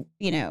like,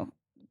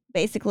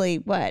 basically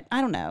what?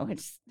 I don't know.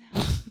 It's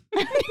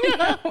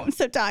I'm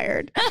so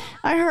tired.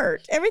 I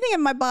hurt. Everything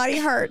in my body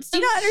hurts. Do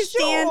you not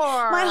understand?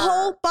 Sure. My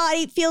whole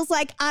body feels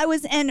like I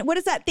was in, what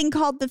is that thing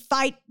called? The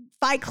fight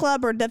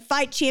club or the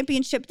fight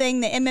championship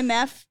thing, the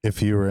MMF?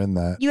 If you were in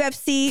that.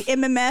 UFC,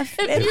 MMF.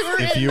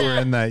 If you were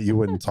in that, you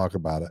wouldn't talk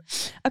about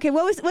it. Okay,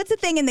 what's the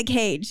thing in the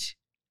cage?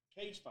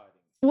 Cage fighting.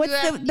 What's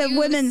the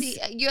women's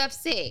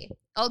UFC?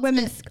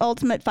 Women's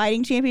Ultimate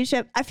Fighting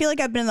Championship? I feel like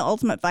I've been in the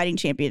Ultimate Fighting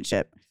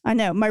Championship. I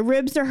know. My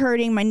ribs are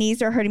hurting. My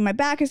knees are hurting. My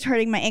back is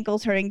hurting. My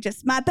ankles hurting.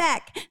 Just my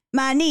back,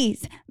 my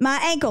knees, my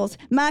ankles,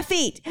 my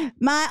feet,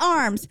 my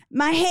arms,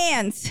 my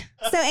hands.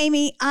 So,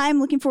 Amy, I'm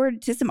looking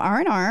forward to some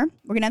R&R.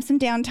 We're going to have some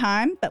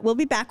downtime, but we'll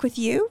be back with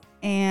you.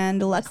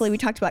 And luckily, we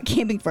talked about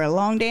camping for a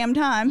long damn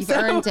time. You've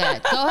earned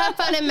it. Go have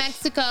fun in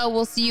Mexico.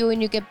 We'll see you when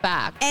you get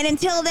back. And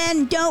until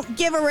then, don't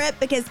give a rip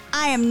because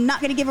I am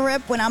not going to give a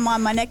rip when I'm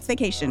on my next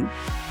vacation.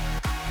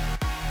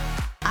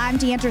 I'm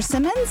Deandra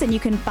Simmons, and you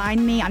can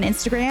find me on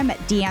Instagram at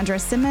Deandra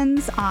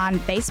Simmons, on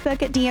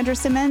Facebook at Deandra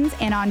Simmons,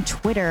 and on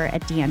Twitter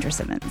at Deandra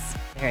Simmons.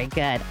 Very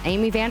good.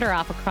 Amy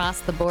Vanderoff across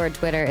the board,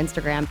 Twitter,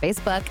 Instagram,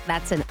 Facebook.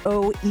 That's an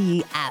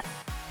OEF.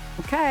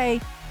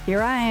 Okay,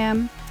 here I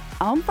am.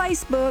 On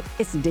Facebook,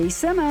 it's D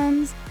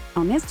Simmons.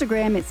 On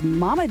Instagram, it's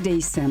Mama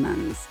D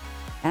Simmons.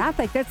 And I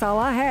think that's all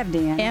I have,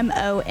 Dan.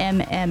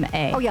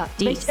 MOMMA. Oh, yeah.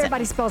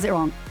 Everybody spells it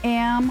wrong.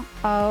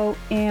 MOMMA.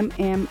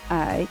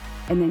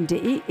 And then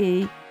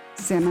DEE.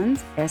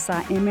 Simmons,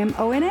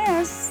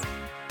 SIMMONS.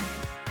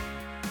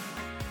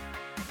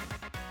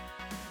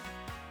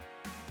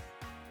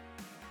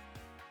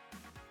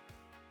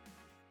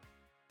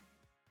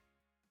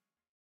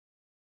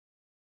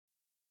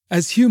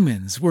 As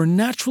humans, we're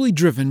naturally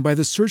driven by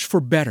the search for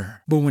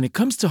better. But when it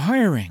comes to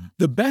hiring,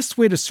 the best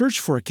way to search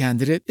for a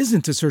candidate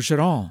isn't to search at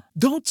all.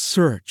 Don't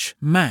search,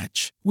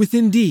 match with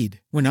Indeed.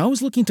 When I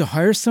was looking to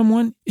hire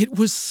someone, it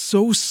was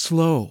so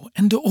slow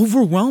and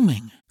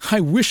overwhelming.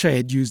 I wish I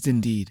had used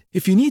Indeed.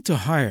 If you need to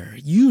hire,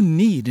 you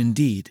need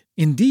Indeed.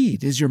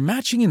 Indeed is your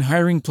matching and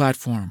hiring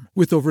platform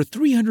with over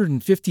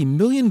 350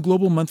 million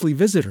global monthly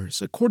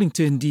visitors, according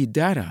to Indeed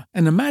data,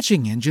 and a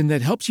matching engine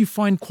that helps you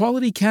find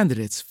quality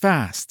candidates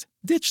fast.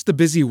 Ditch the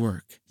busy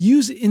work.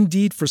 Use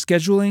Indeed for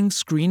scheduling,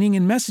 screening,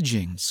 and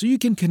messaging so you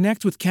can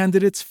connect with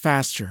candidates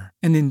faster.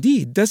 And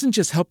Indeed doesn't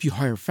just help you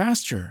hire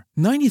faster.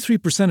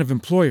 93% of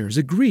employers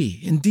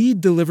agree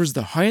Indeed delivers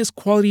the highest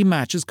quality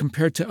matches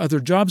compared to other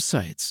job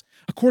sites,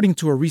 according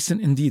to a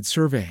recent Indeed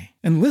survey.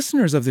 And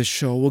listeners of this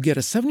show will get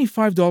a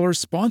 $75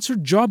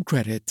 sponsored job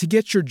credit to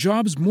get your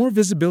jobs more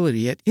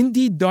visibility at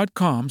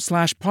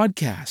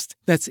Indeed.com/podcast.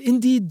 That's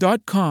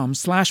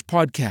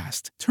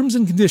Indeed.com/podcast. Terms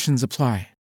and conditions apply.